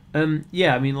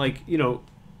 Yeah, I mean, like, you know,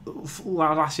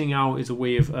 lashing out is a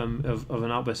way of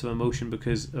an outburst of emotion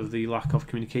because of the lack of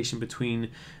communication between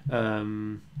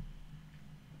the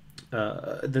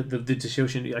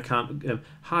dissociation. I can't.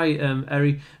 Hi,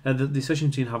 Eri. The dissociation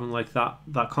between having like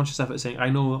that conscious effort, saying I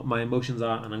know what my emotions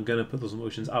are and I'm gonna put those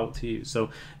emotions out to you. So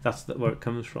that's where it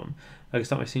comes from. I can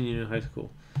start my senior year in high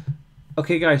school.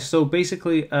 Okay, guys. So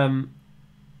basically,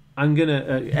 I'm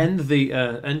gonna end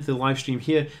the live stream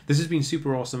here. This has been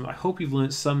super awesome. I hope you've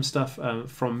learned some stuff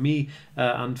from me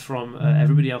and from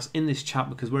everybody else in this chat,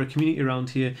 because we're a community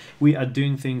around here. We are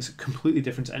doing things completely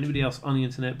different to anybody else on the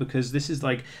internet, because this is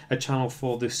like a channel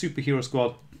for the superhero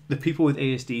squad, the people with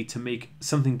ASD, to make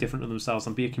something different of themselves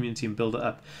and be a community and build it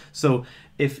up. So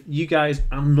if you guys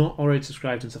are not already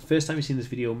subscribed and it's the first time you've seen this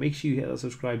video, make sure you hit that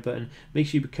subscribe button. Make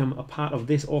sure you become a part of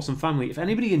this awesome family. If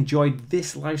anybody enjoyed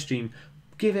this live stream,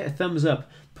 give it a thumbs up.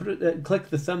 Click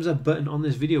the thumbs up button on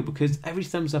this video, because every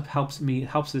thumbs up helps me,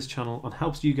 helps this channel, and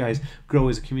helps you guys grow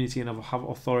as a community and have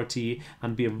authority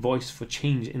and be a voice for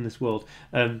change in this world.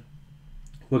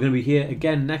 We're going to be here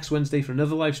again next Wednesday for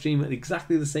another live stream at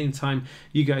exactly the same time.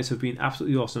 You guys have been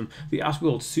absolutely awesome. The Aspie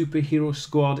World superhero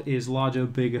squad is larger,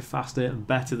 bigger, faster, and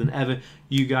better than ever.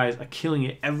 You guys are killing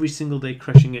it every single day,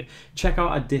 crushing it. Check out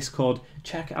our Discord.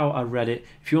 Check out our Reddit.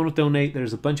 If you want to donate,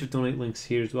 there's a bunch of donate links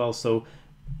here as well. So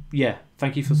yeah,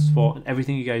 thank you for the support and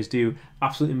everything you guys do.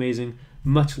 Absolutely amazing.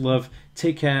 Much love.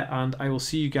 Take care, and I will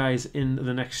see you guys in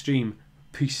the next stream.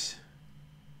 Peace.